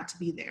me not to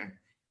be there.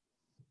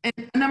 And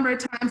a number of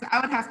times I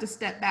would have to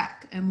step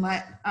back and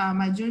let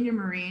my junior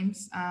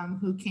Marines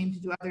who came to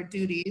do other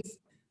duties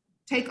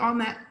take on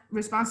that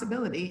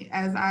responsibility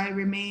as I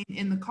remain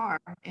in the car.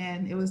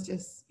 And it was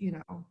just,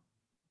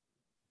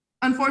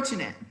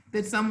 unfortunate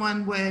that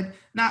someone would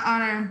not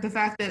honor the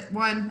fact that,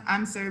 one,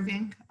 I'm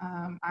serving,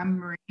 I'm a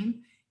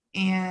Marine,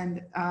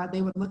 and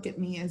they would look at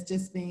me as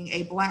just being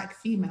a Black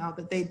female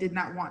that they did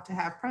not want to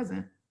have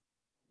present.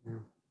 Yeah.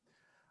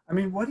 I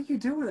mean, what do you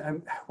do?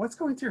 What's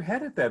going through your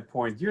head at that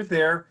point? You're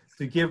there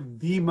to give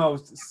the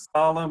most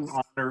solemn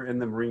honor in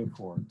the Marine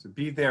Corps, to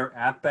be there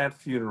at that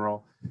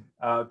funeral,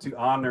 to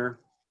honor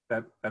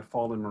that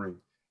fallen Marine.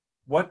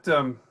 What's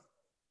going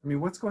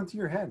through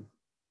your head?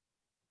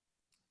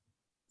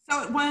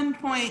 So at one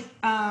point,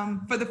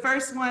 for the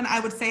first one, I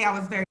would say I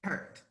was very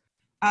hurt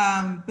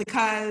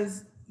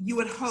because you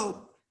would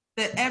hope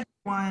that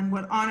everyone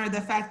would honor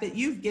the fact that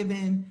you've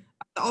given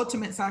the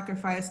ultimate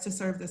sacrifice to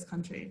serve this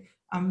country.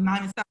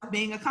 Myself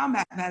being a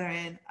combat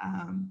veteran,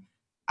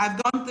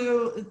 I've gone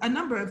through a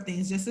number of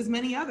things, just as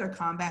many other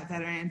combat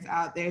veterans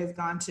out there have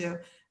gone to,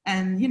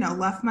 and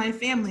left my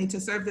family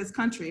to serve this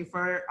country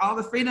for all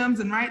the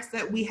freedoms and rights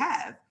that we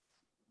have.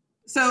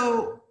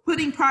 So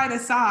putting pride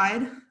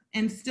aside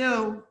and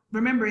still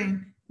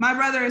remembering my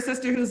brother or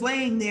sister who's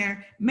laying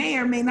there may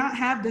or may not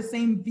have the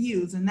same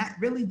views, and that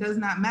really does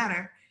not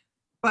matter.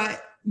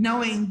 But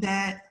knowing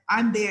that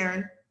I'm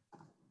there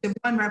to,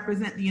 one,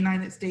 represent the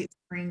United States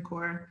Marine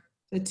Corps,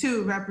 to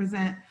two,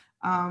 represent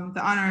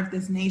the honor of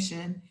this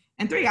nation,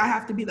 and three, I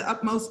have to be the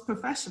utmost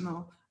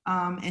professional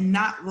and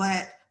not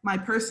let my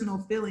personal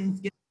feelings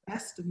get the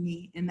best of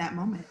me in that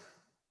moment.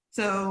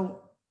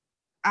 So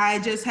I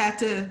just had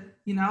to,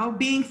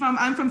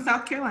 I'm from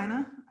South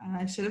Carolina.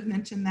 I should have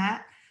mentioned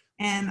that.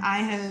 And I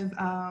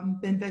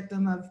have been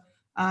victim of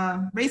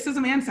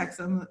racism and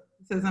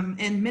sexism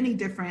in many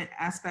different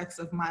aspects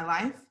of my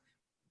life.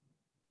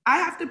 I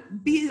have to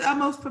be the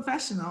most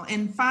professional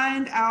and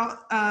find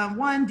out,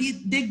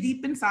 dig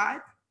deep inside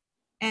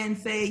and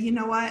say, you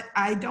know what,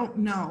 I don't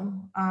know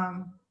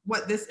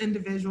what this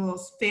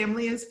individual's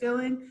family is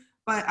feeling,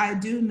 but I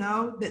do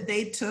know that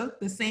they took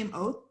the same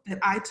oath that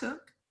I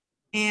took,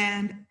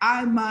 and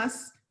I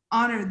must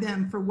honor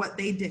them for what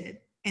they did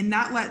and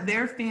not let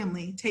their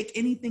family take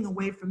anything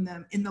away from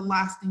them in the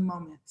lasting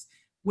moments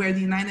where the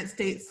United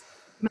States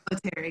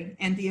military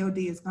and DOD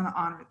is going to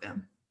honor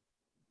them.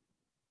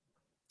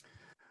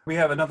 We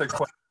have another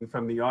question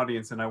from the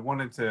audience, and I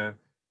wanted to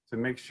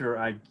make sure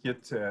I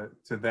get to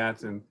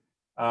that. And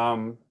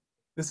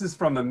this is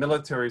from a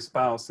military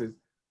spouse.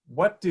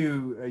 What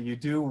do you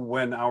do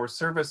when our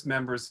service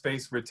members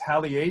face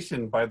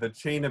retaliation by the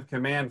chain of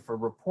command for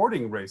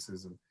reporting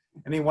racism?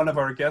 Any one of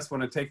our guests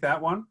want to take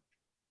that one?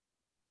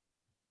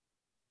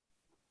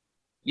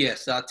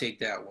 Yes, I'll take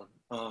that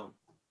one.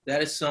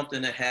 That is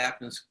something that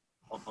happens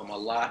a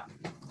lot,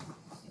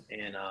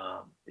 and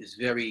is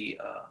very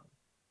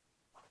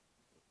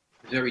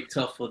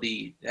tough for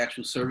the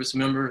actual service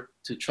member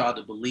to try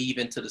to believe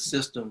into the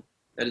system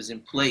that is in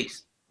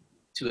place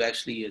to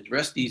actually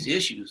address these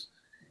issues.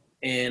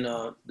 And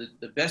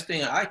the best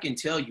thing I can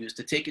tell you is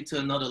to take it to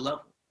another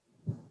level.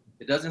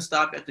 It doesn't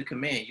stop at the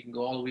command. You can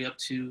go all the way up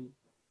to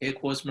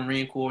headquarters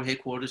Marine Corps,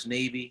 headquarters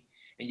Navy,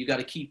 and you got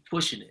to keep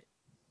pushing it.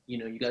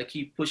 You got to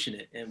keep pushing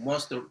it. And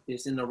once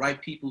it's in the right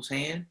people's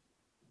hand,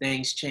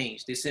 things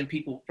change. They send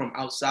people from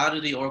outside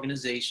of the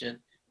organization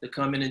to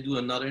come in and do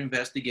another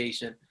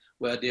investigation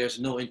where there's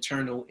no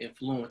internal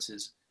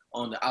influences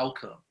on the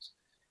outcomes.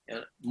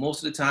 And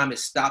most of the time it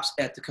stops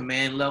at the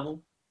command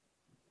level,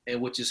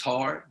 and which is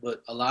hard,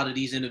 but a lot of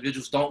these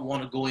individuals don't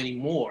want to go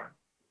anymore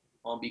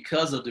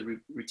because of the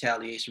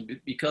retaliation,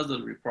 because of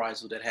the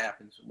reprisal that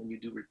happens when you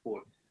do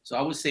report. So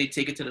I would say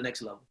take it to the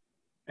next level.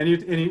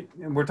 And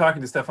we're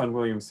talking to Stefan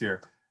Williams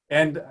here.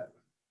 And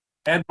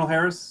Admiral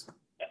Harris?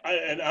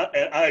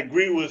 I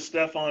agree with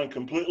Stefan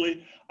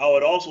completely. I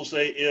would also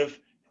say if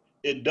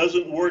it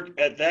doesn't work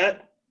at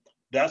that,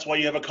 that's why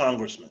you have a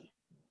congressman.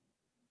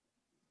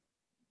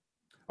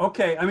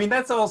 Okay,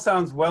 that all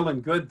sounds well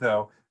and good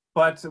though,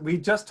 but we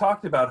just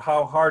talked about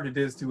how hard it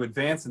is to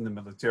advance in the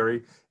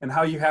military and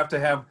how you have to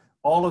have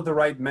all of the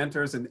right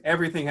mentors and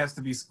everything has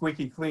to be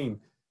squeaky clean.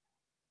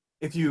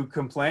 If you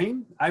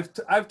complain,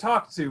 I've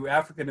talked to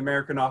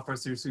African-American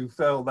officers who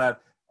felt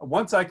that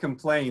once I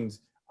complained,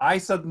 I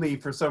suddenly,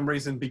 for some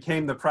reason,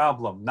 became the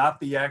problem, not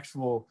the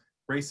actual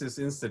racist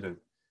incident.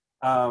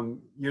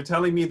 You're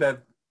telling me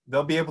that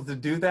they'll be able to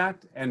do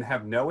that and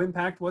have no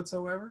impact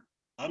whatsoever?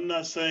 I'm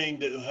not saying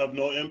that it'll have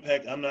no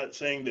impact. I'm not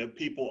saying that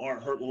people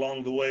aren't hurt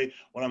along the way.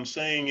 What I'm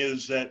saying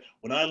is that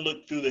when I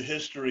look through the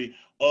history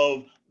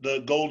of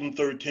the Golden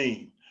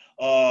 13,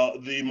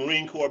 the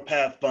Marine Corps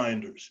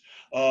Pathfinders,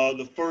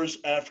 the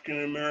first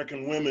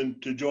African-American women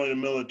to join the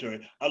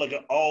military. I look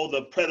at all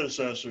the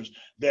predecessors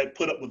that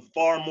put up with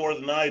far more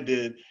than I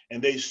did,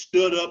 and they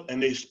stood up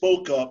and they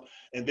spoke up,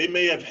 and they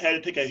may have had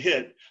to take a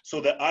hit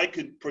so that I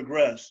could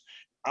progress.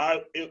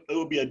 It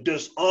would be a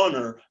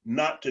dishonor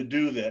not to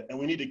do that, and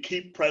we need to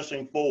keep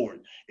pressing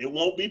forward. It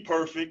won't be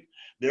perfect.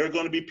 There are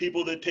going to be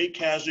people that take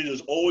casualties.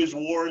 There's always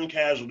war and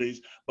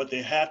casualties, but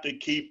they have to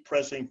keep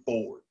pressing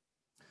forward.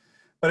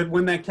 But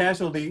when that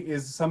casualty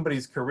is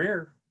somebody's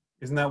career,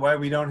 isn't that why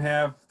we don't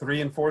have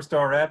 3- and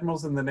 4-star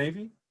admirals in the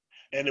Navy?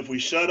 And if we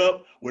shut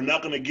up, we're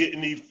not going to get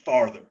any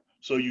farther.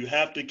 So you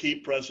have to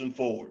keep pressing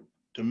forward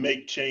to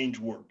make change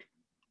work.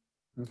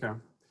 Okay.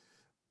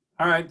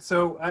 All right.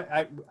 So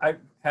I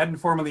hadn't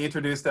formally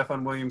introduced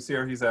Stefan Williams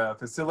here. He's a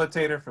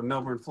facilitator from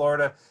Melbourne,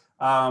 Florida.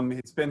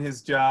 It's been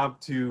his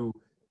job to,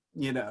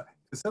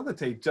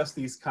 facilitate just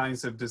these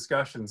kinds of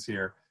discussions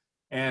here.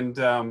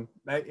 And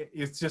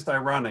it's just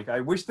ironic.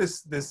 I wish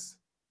this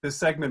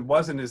segment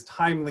wasn't as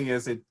timely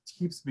as it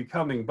keeps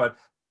becoming, but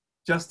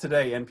just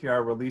today,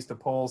 NPR released a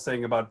poll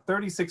saying about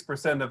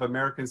 36% of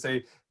Americans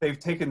say they've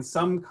taken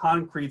some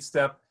concrete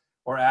step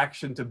or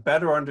action to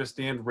better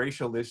understand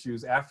racial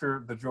issues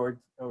after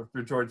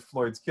George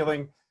Floyd's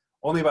killing.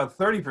 Only about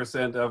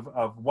 30%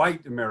 of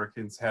white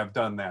Americans have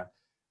done that.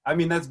 I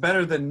mean, that's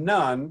better than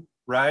none,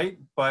 right?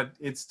 But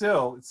it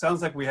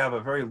sounds like we have a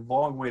very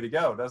long way to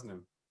go, doesn't it?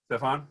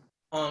 Stefan?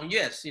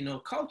 Yes,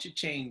 culture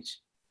change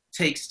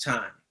takes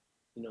time.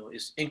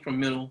 It's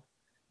incremental.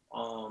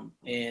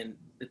 And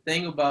the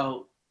thing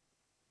about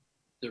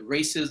the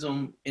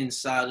racism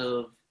inside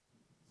of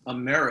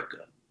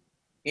America,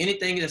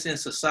 anything that's in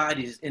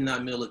society is in our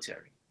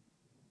military.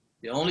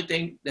 The only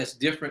thing that's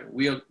different,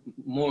 we are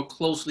more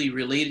closely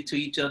related to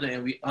each other,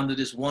 and we under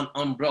this one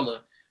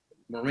umbrella,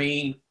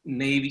 Marine,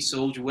 Navy,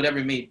 soldier, whatever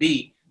it may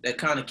be, that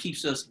kind of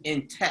keeps us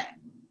intact.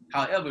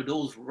 However,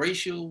 those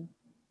racial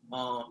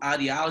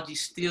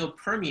ideologies still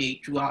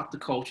permeate throughout the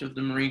culture of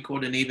the Marine Corps,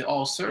 the Navy,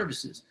 all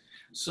services.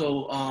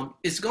 So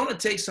it's going to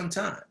take some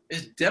time.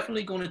 It's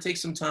definitely going to take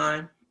some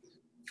time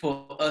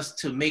for us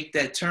to make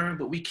that turn,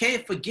 but we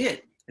can't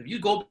forget, if you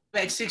go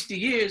back 60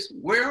 years,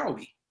 where are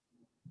we?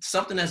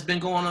 Something that's been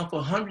going on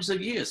for hundreds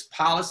of years,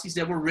 policies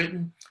that were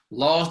written,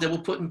 laws that were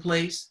put in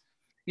place.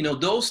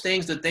 Those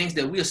things are things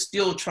that we are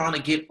still trying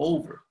to get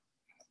over.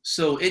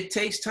 So it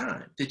takes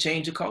time to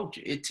change a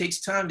culture. It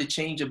takes time to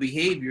change a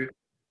behavior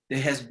that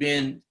has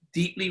been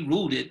deeply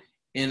rooted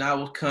in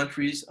our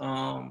country's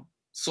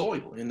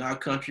soil, in our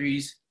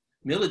country's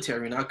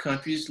military, in our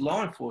country's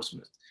law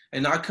enforcement,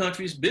 in our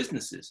country's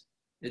businesses.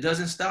 It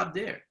doesn't stop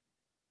there.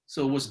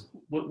 So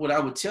what I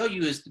would tell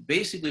you is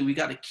basically we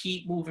got to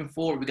keep moving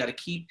forward. We got to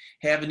keep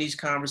having these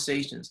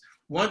conversations.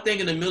 One thing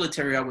in the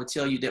military I would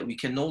tell you that we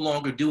can no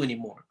longer do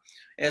anymore.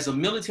 As a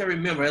military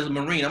member, as a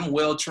Marine, I'm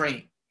well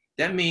trained.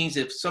 That means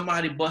if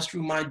somebody busts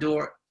through my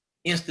door,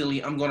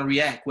 instantly I'm going to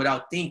react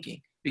without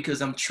thinking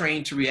because I'm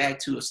trained to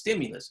react to a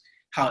stimulus.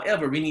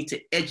 However, we need to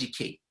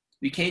educate.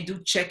 We can't do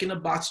check in the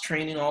box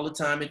training all the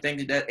time and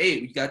think that,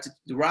 hey, we got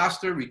the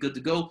roster, we're good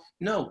to go.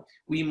 No,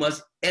 we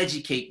must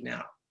educate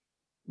now.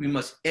 We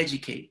must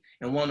educate.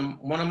 And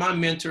one of my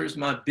mentors,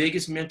 my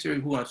biggest mentor,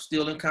 who I'm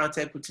still in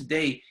contact with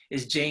today,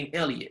 is Jane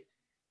Elliott.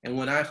 And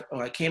when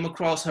I came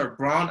across her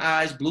Brown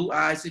Eyes, Blue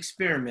Eyes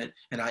experiment,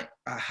 and I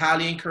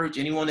highly encourage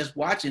anyone that's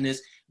watching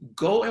this,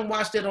 go and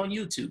watch that on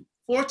YouTube.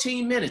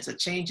 14 minutes will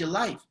change your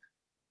life.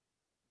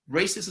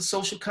 Race is a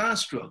social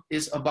construct.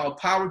 It's about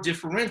power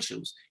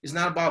differentials. It's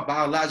not about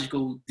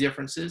biological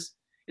differences.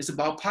 It's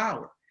about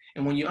power.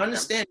 And when you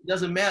understand, it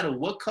doesn't matter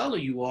what color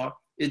you are,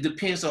 it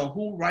depends on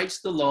who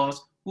writes the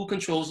laws, who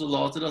controls the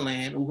laws of the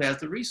land, who has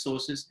the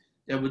resources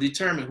that will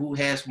determine who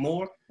has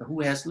more and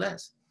who has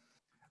less.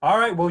 All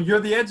right, well,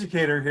 you're the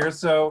educator here.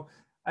 So,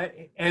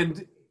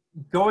 and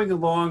going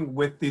along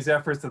with these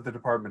efforts at the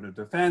Department of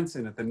Defense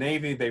and at the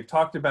Navy, they've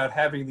talked about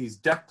having these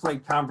deck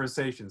plate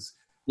conversations.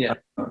 Yeah.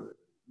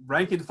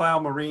 Rank and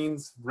file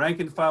Marines, rank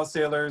and file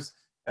sailors,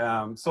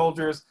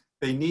 soldiers,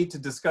 they need to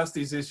discuss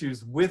these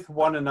issues with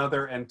one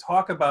another and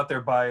talk about their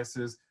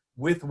biases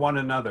with one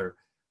another.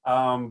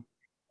 All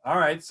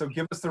right, so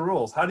give us the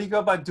rules. How do you go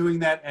about doing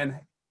that and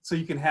so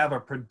you can have a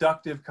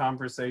productive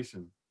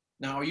conversation?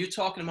 Now, are you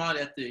talking about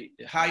at the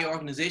higher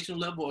organizational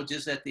level or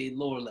just at the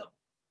lower level?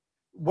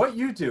 What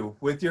you do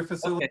with your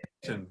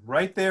facilitation,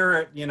 right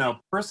there,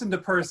 person to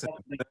person.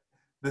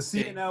 The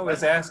CNO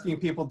is asking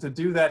people to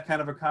do that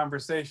kind of a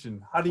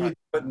conversation. How do you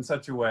do it in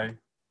such a way?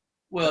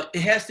 Well,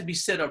 it has to be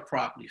set up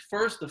properly.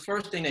 The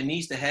first thing that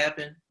needs to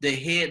happen, the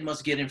head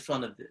must get in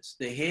front of this.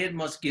 The head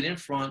must get in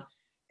front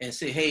and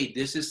say, hey,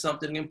 this is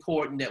something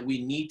important that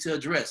we need to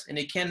address. And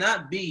it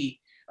cannot be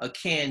a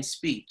canned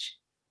speech.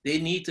 They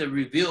need to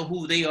reveal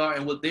who they are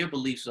and what their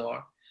beliefs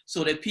are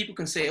so that people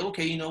can say,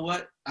 okay, you know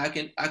what? I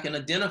can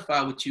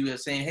identify with you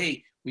as saying,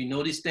 hey, we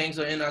know these things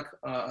are in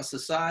our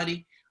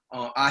society.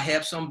 I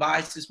have some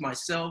biases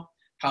myself.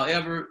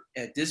 However,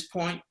 at this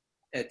point,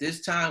 at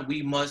this time,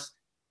 we must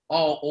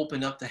all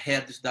open up to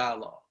have this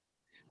dialogue.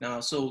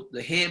 Now, so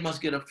the head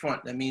must get up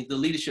front. That means the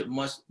leadership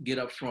must get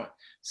up front.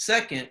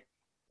 Second,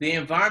 the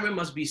environment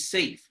must be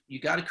safe. You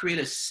got to create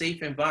a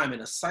safe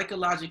environment, a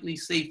psychologically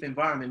safe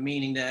environment,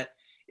 meaning that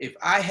if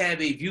I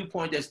have a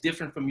viewpoint that's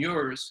different from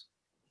yours,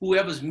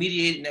 whoever's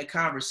mediating that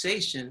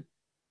conversation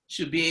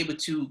should be able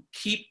to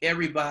keep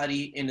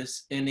everybody in a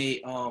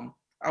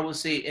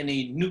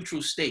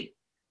neutral state.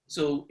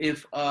 So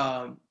if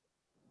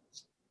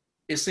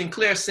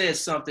Sinclair says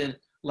something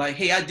like,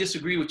 hey, I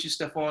disagree with you,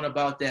 Stefan,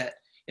 about that,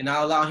 and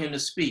I allow him to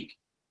speak,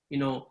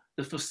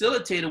 the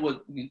facilitator would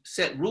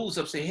set rules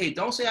up, say, hey,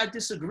 don't say I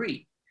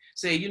disagree.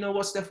 Say, you know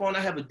what, Stefan, I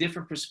have a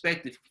different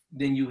perspective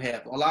than you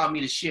have. Allow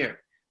me to share.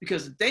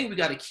 Because the thing we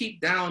got to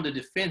keep down the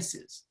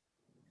defenses.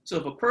 So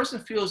if a person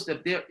feels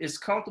that it's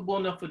comfortable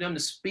enough for them to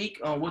speak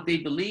on what they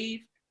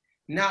believe,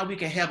 now we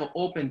can have an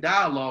open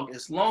dialogue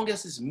as long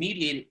as it's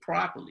mediated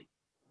properly.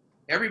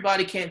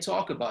 Everybody can't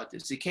talk about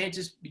this. You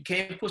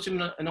can't push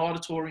them in an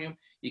auditorium.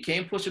 You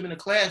can't push them in a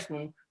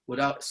classroom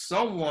without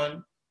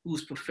someone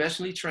who's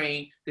professionally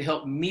trained to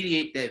help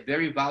mediate that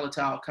very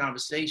volatile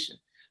conversation.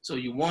 So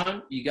you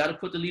got to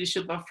put the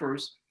leadership up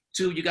first.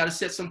 2, you got to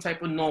set some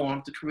type of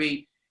norm to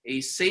create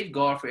a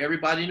safeguard for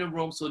everybody in the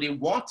room so they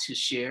want to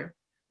share.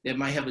 They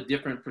might have a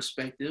different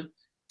perspective.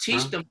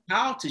 Teach them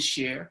how to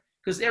share,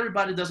 because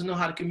everybody doesn't know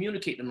how to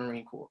communicate in the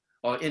Marine Corps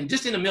and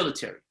just in the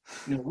military.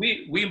 You know,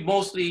 we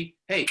mostly,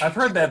 hey. I've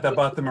heard that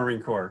about the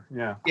Marine Corps.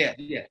 Yeah.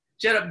 Yeah.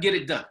 Shut up and get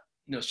it done.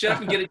 You know, shut up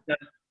and get it done.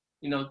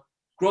 You know,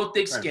 grow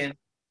thick skin.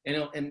 You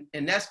know,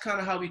 and that's kind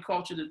of how we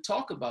culture to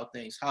talk about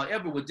things.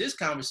 However, with this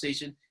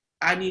conversation,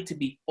 I need to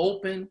be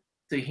open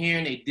to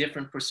hearing a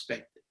different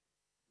perspective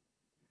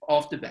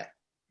off the bat.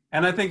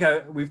 And I think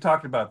we've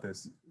talked about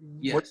this.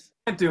 Yes. What you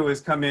can't do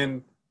is come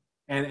in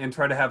and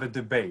try to have a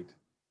debate.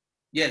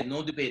 Yeah,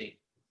 no debating.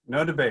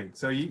 No debate.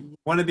 So you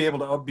want to be able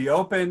to be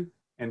open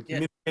and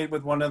communicate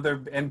with one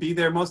another and be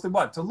there mostly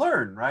to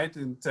learn, right?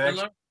 And to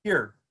actually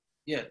hear.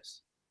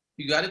 Yes.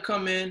 You got to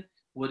come in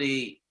with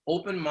a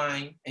open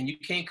mind, and you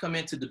can't come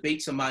in to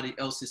debate somebody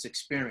else's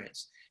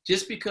experience.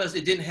 Just because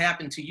it didn't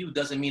happen to you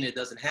doesn't mean it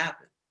doesn't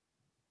happen.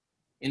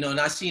 You know, and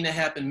I've seen it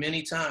happen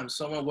many times.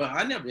 Someone, well,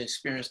 I never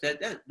experienced that.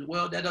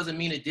 That doesn't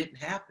mean it didn't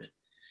happen.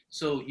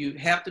 So you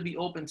have to be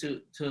open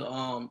to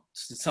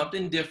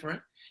something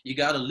different. You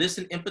got to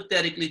listen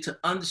empathetically to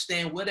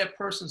understand where that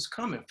person's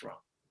coming from,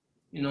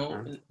 you know,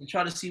 and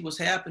try to see what's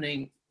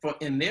happening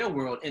in their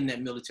world, in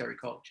that military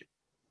culture.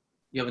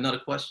 You have another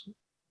question?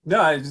 No,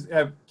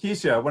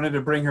 Keisha, I wanted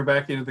to bring her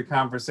back into the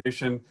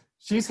conversation.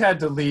 She's had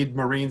to lead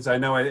Marines, I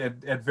know,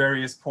 at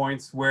various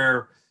points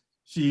where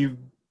she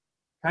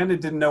kind of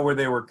didn't know where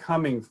they were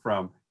coming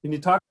from. Can you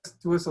talk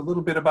to us a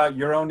little bit about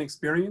your own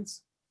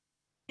experience?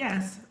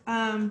 Yes.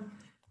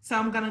 So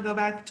I'm going to go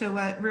back to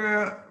what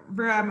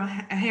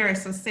Vera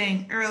Harris was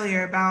saying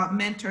earlier about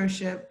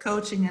mentorship,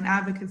 coaching, and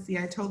advocacy.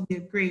 I totally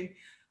agree.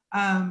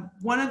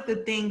 One of the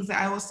things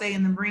that I will say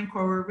in the Marine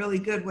Corps we're really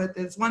good with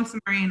is once a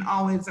Marine,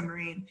 always a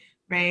Marine,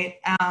 right?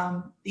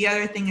 The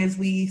other thing is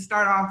we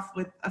start off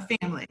with a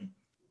family.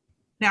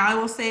 Now, I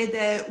will say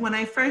that when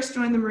I first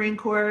joined the Marine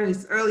Corps,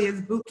 as early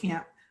as boot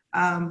camp,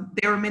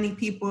 there were many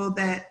people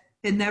that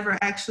had never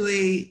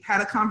actually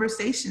had a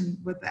conversation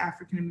with the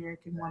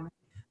African-American woman.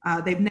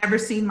 They've never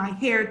seen my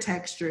hair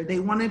texture. They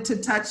wanted to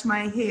touch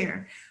my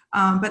hair.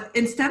 But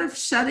instead of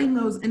shutting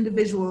those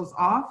individuals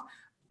off,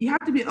 you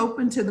have to be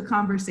open to the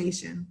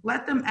conversation.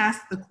 Let them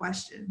ask the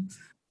questions.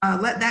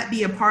 Let that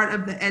be a part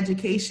of the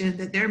education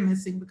that they're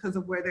missing because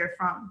of where they're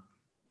from.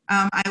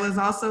 I was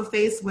also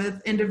faced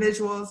with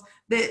individuals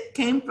that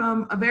came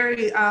from a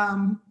very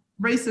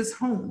racist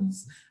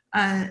homes.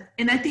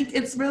 And I think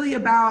it's really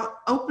about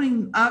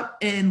opening up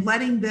and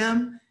letting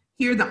them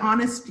hear the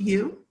honest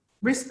view,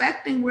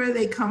 respecting where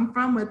they come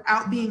from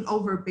without being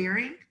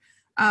overbearing.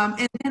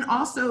 And then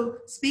also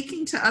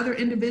speaking to other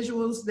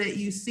individuals that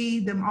you see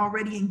them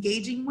already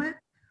engaging with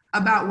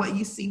about what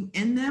you see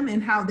in them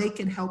and how they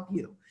can help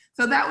you.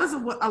 So that was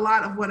a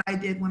lot of what I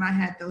did when I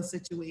had those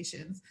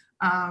situations.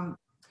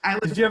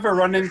 Did you ever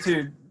run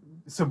into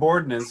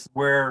subordinates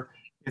where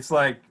it's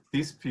like,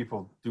 these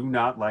people do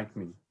not like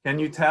me? Can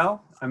you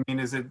tell? I mean,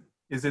 is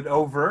it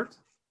overt?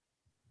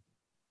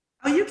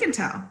 Oh, you can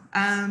tell.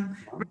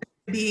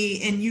 Be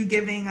in you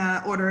giving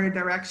an order or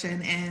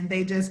direction and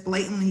they just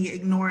blatantly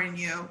ignoring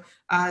you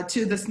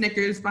to the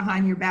Snickers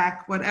behind your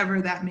back,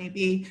 whatever that may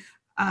be.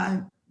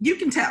 You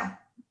can tell.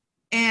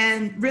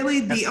 And really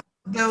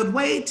the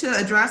way to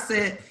address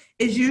it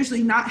is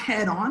usually not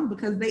head on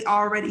because they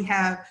already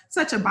have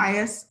such a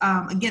bias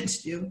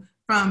against you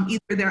from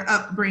either their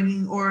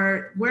upbringing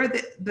or where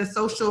the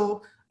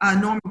social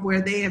norm of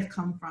where they have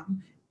come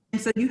from. And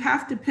so you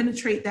have to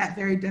penetrate that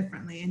very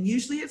differently. And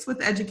usually it's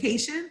with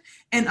education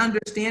and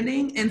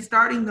understanding and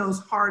starting those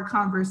hard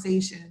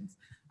conversations.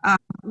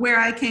 Where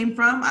I came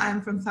from,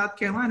 I'm from South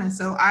Carolina.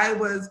 So I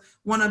was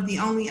one of the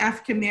only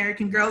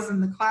African-American girls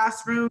in the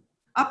classroom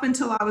up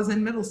until I was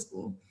in middle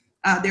school.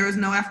 There was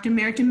no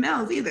African-American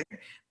males either.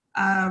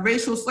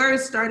 Racial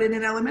slurs started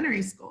in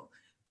elementary school.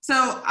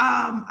 So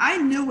I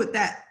knew what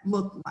that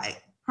looked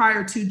like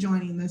prior to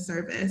joining the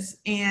service.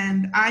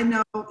 And I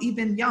know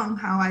even young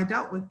how I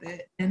dealt with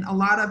it. And a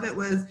lot of it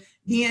was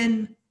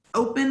being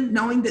open,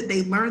 knowing that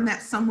they learned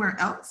that somewhere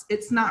else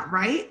it's not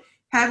right,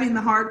 having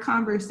the hard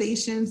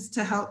conversations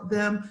to help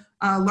them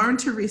learn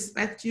to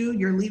respect you,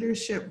 your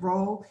leadership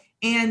role,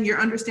 and your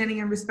understanding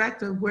and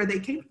respect of where they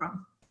came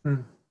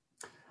from.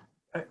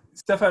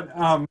 Stefan,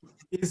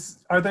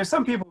 are there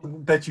some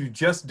people that you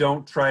just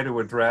don't try to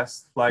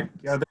address? Like,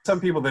 are there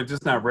some people that are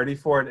just not ready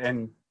for it?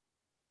 And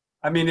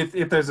I mean,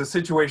 if there's a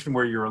situation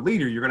where you're a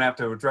leader, you're going to have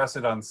to address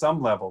it on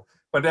some level.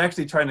 But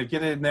actually trying to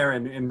get in there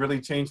and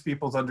really change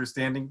people's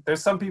understanding,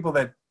 there's some people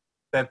that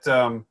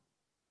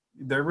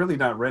they're really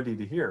not ready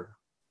to hear.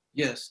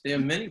 Yes, there are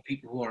many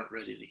people who aren't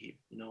ready to hear.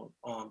 You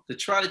know, to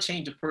try to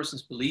change a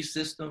person's belief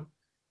system,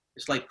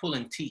 it's like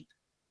pulling teeth.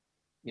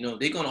 You know,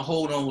 they're going to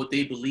hold on what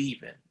they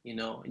believe in. You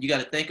know, and you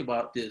got to think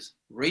about this.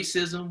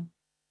 Racism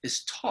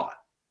is taught.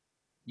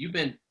 You've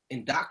been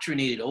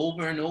indoctrinated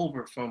over and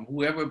over from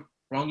whoever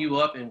brought you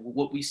up and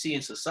what we see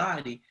in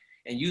society.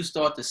 and you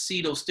start to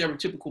see those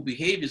stereotypical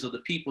behaviors of the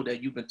people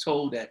that you've been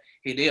told that,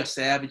 hey, they are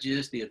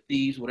savages, they are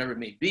thieves, whatever it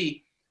may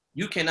be,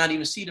 you cannot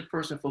even see the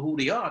person for who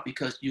they are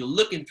because you're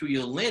looking through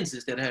your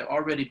lenses that have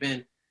already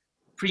been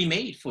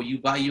pre-made for you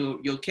by your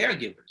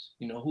caregivers,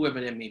 whoever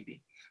that may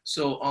be.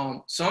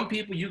 So some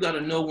people, you got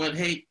to know when,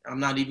 hey, I'm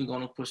not even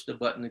going to push the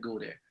button to go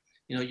there.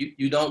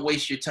 You don't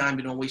waste your time,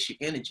 you don't waste your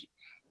energy.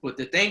 But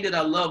the thing that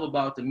I love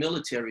about the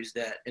military is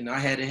that, and I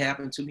had it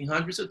happen to me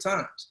hundreds of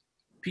times,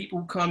 people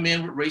who come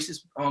in with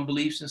racist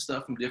beliefs and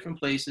stuff from different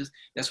places.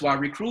 That's why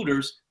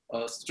recruiters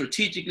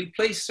strategically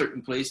place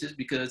certain places,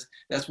 because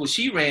that's what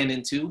she ran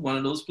into, one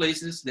of those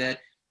places that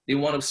they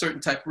want a certain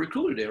type of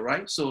recruiter there,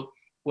 right? So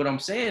what I'm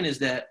saying is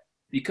that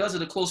because of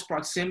the close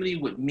proximity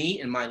with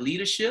me and my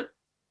leadership,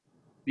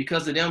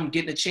 because of them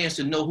getting a chance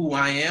to know who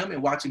I am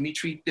and watching me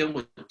treat them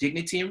with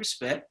dignity and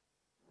respect,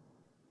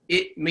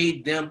 it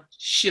made them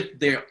shift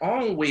their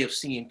own way of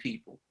seeing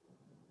people.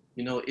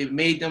 It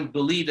made them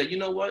believe that,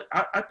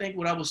 I think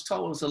what I was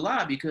told was a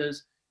lie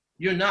because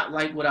you're not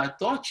like what I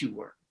thought you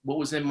were, what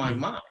was in my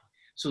mind.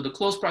 So the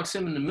close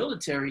proximity in the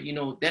military,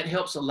 that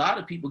helps a lot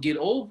of people get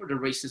over the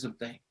racism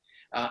thing.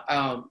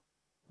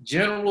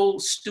 General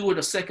Stewart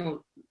of second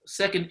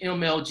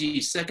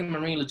MLG, Second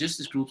Marine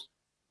Logistics Groups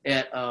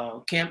at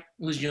Camp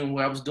Lejeune,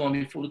 where I was doing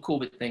before the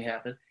COVID thing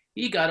happened,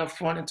 he got up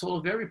front and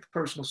told a very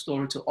personal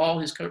story to all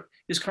his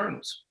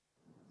colonels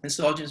and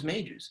sergeants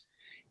majors.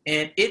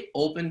 And it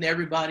opened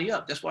everybody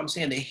up. That's why I'm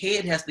saying the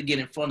head has to get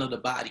in front of the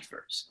body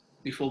first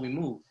before we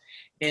move.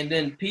 And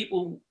then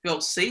people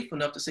felt safe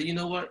enough to say, you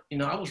know what,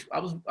 I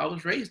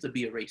was raised to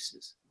be a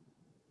racist,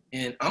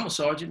 and I'm a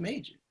sergeant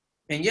major.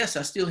 And yes,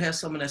 I still have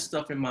some of that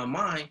stuff in my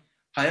mind.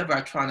 However,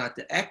 I try not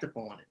to act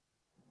upon it.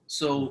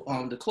 So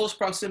the close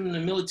proximity in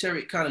the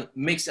military kind of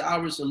makes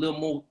ours a little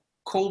more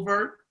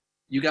covert.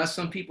 You got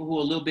some people who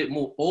are a little bit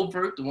more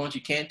overt, the ones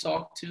you can't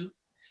talk to.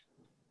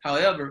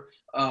 However,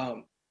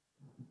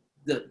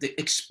 the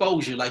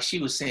exposure, like she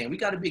was saying, we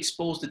got to be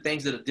exposed to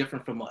things that are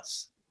different from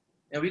us.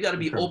 And we got to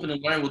be open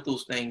and learn what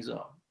those things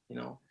are,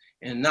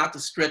 and not to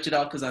stretch it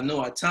out because I know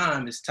our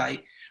time is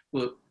tight.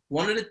 But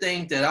one of the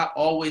things that I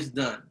always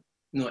done,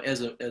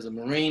 as a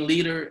Marine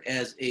leader,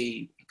 as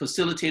a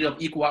facilitator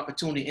of equal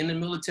opportunity in the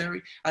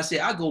military, I say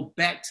I go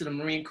back to the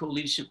Marine Corps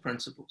leadership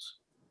principles.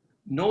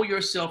 Know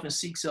yourself and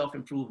seek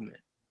self-improvement.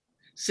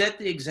 Set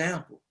the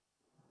example.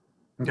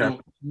 Okay.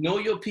 Know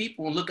your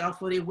people and look out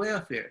for their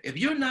welfare. If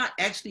you're not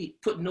actually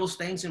putting those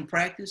things in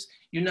practice,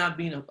 you're not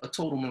being a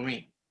total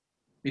Marine.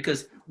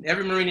 Because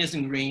every Marine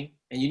isn't green,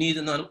 and you need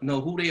to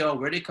know who they are,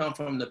 where they come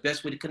from, the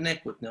best way to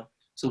connect with them,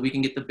 so we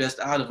can get the best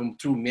out of them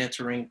through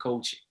mentoring,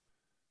 coaching.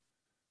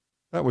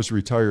 That was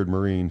retired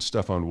Marine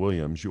Stefan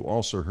Williams. You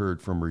also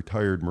heard from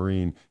retired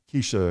Marine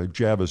Keisha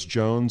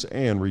Javis-Jones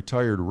and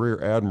retired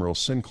Rear Admiral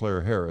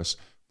Sinclair Harris,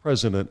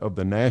 president of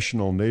the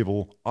National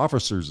Naval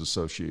Officers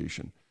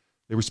Association.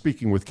 They were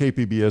speaking with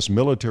KPBS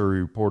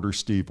military reporter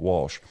Steve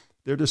Walsh.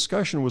 Their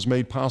discussion was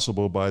made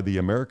possible by the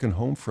American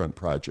Homefront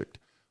Project.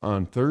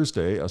 On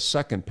Thursday, a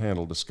second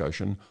panel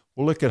discussion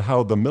will look at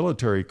how the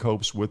military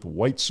copes with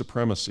white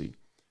supremacy.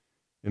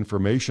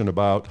 Information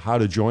about how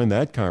to join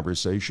that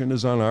conversation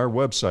is on our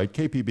website,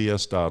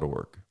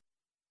 kpbs.org.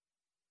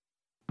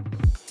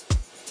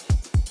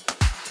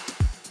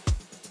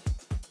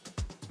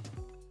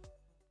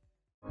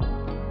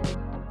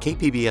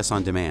 KPBS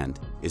On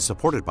Demand is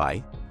supported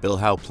by Bill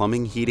Howe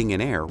Plumbing, Heating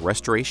and Air,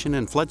 Restoration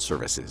and Flood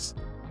Services.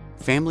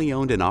 Family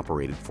owned and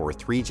operated for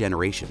 3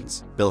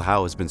 generations, Bill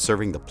Howe has been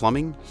serving the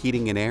plumbing,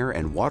 heating and air,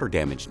 and water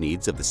damage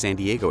needs of the San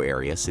Diego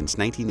area since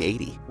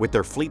 1980. With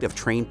their fleet of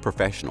trained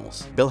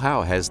professionals, Bill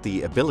Howe has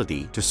the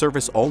ability to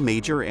service all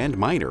major and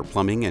minor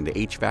plumbing and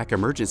HVAC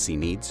emergency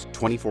needs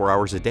 24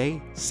 hours a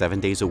day, 7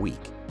 days a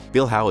week.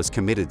 Bill Howe is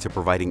committed to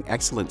providing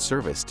excellent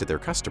service to their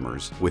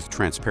customers with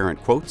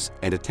transparent quotes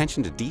and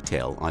attention to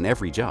detail on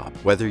every job.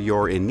 Whether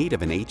you're in need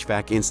of an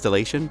HVAC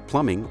installation,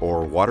 plumbing,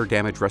 or water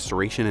damage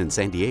restoration in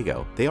San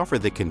Diego, they offer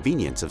the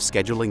convenience of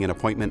scheduling an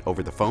appointment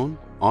over the phone,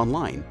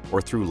 online,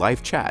 or through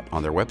live chat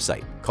on their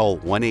website. Call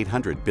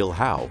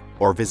 1-800-BILL-HOWE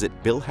or visit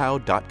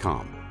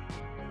billhowe.com,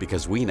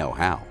 because we know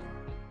how.